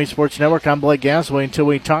the Show Me Sports Network. I'm Blake Gasaway. Until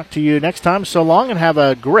we talk to you next time, so long and have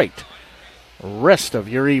a great rest of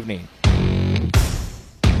your evening.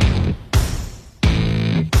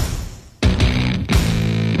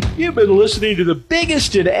 You've been listening to the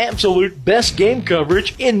biggest and absolute best game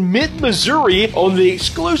coverage in mid-Missouri on the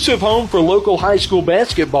exclusive home for local high school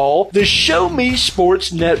basketball, the Show Me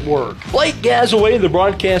Sports Network. Blake Gasaway and the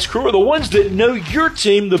broadcast crew are the ones that know your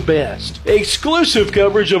team the best. Exclusive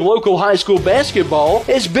coverage of local high school basketball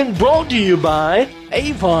has been brought to you by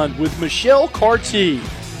Avon with Michelle Carty,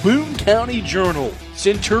 Boone County Journal,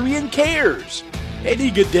 Centurion Cares,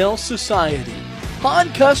 Eddie Goodell Society,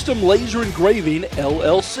 Han Custom Laser Engraving,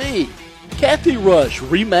 LLC, Kathy Rush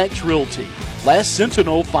Remax Realty, Last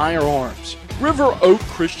Sentinel Firearms, River Oak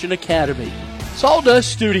Christian Academy,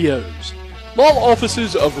 Sawdust Studios, Law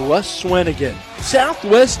Offices of Russ Swanigan,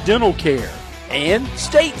 Southwest Dental Care, and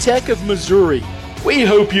State Tech of Missouri. We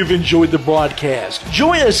hope you've enjoyed the broadcast.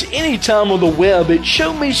 Join us anytime on the web at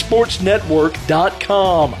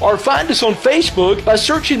ShowMeSportsNetwork.com or find us on Facebook by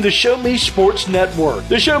searching the Show Me Sports Network.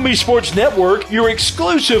 The Show Me Sports Network, your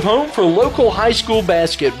exclusive home for local high school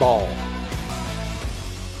basketball.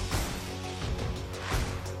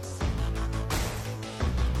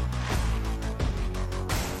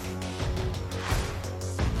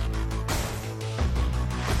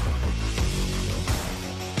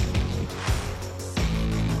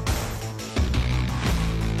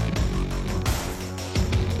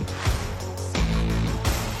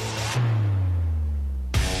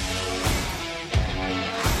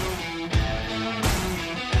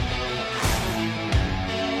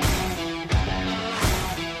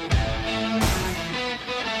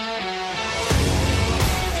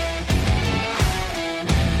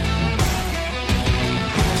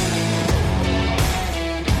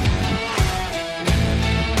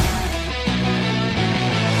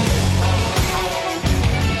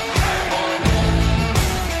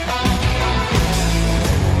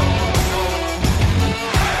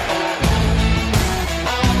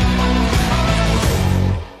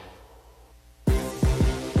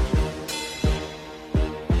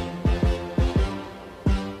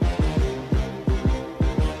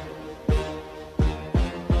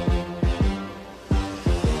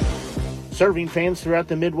 Serving fans throughout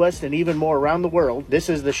the Midwest and even more around the world, this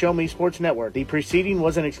is the Show Me Sports Network. The preceding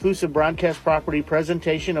was an exclusive broadcast property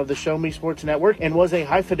presentation of the Show Me Sports Network and was a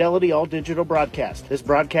high-fidelity all-digital broadcast. This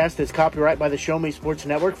broadcast is copyright by the Show Me Sports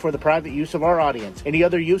Network for the private use of our audience. Any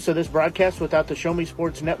other use of this broadcast without the Show Me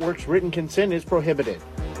Sports Network's written consent is prohibited.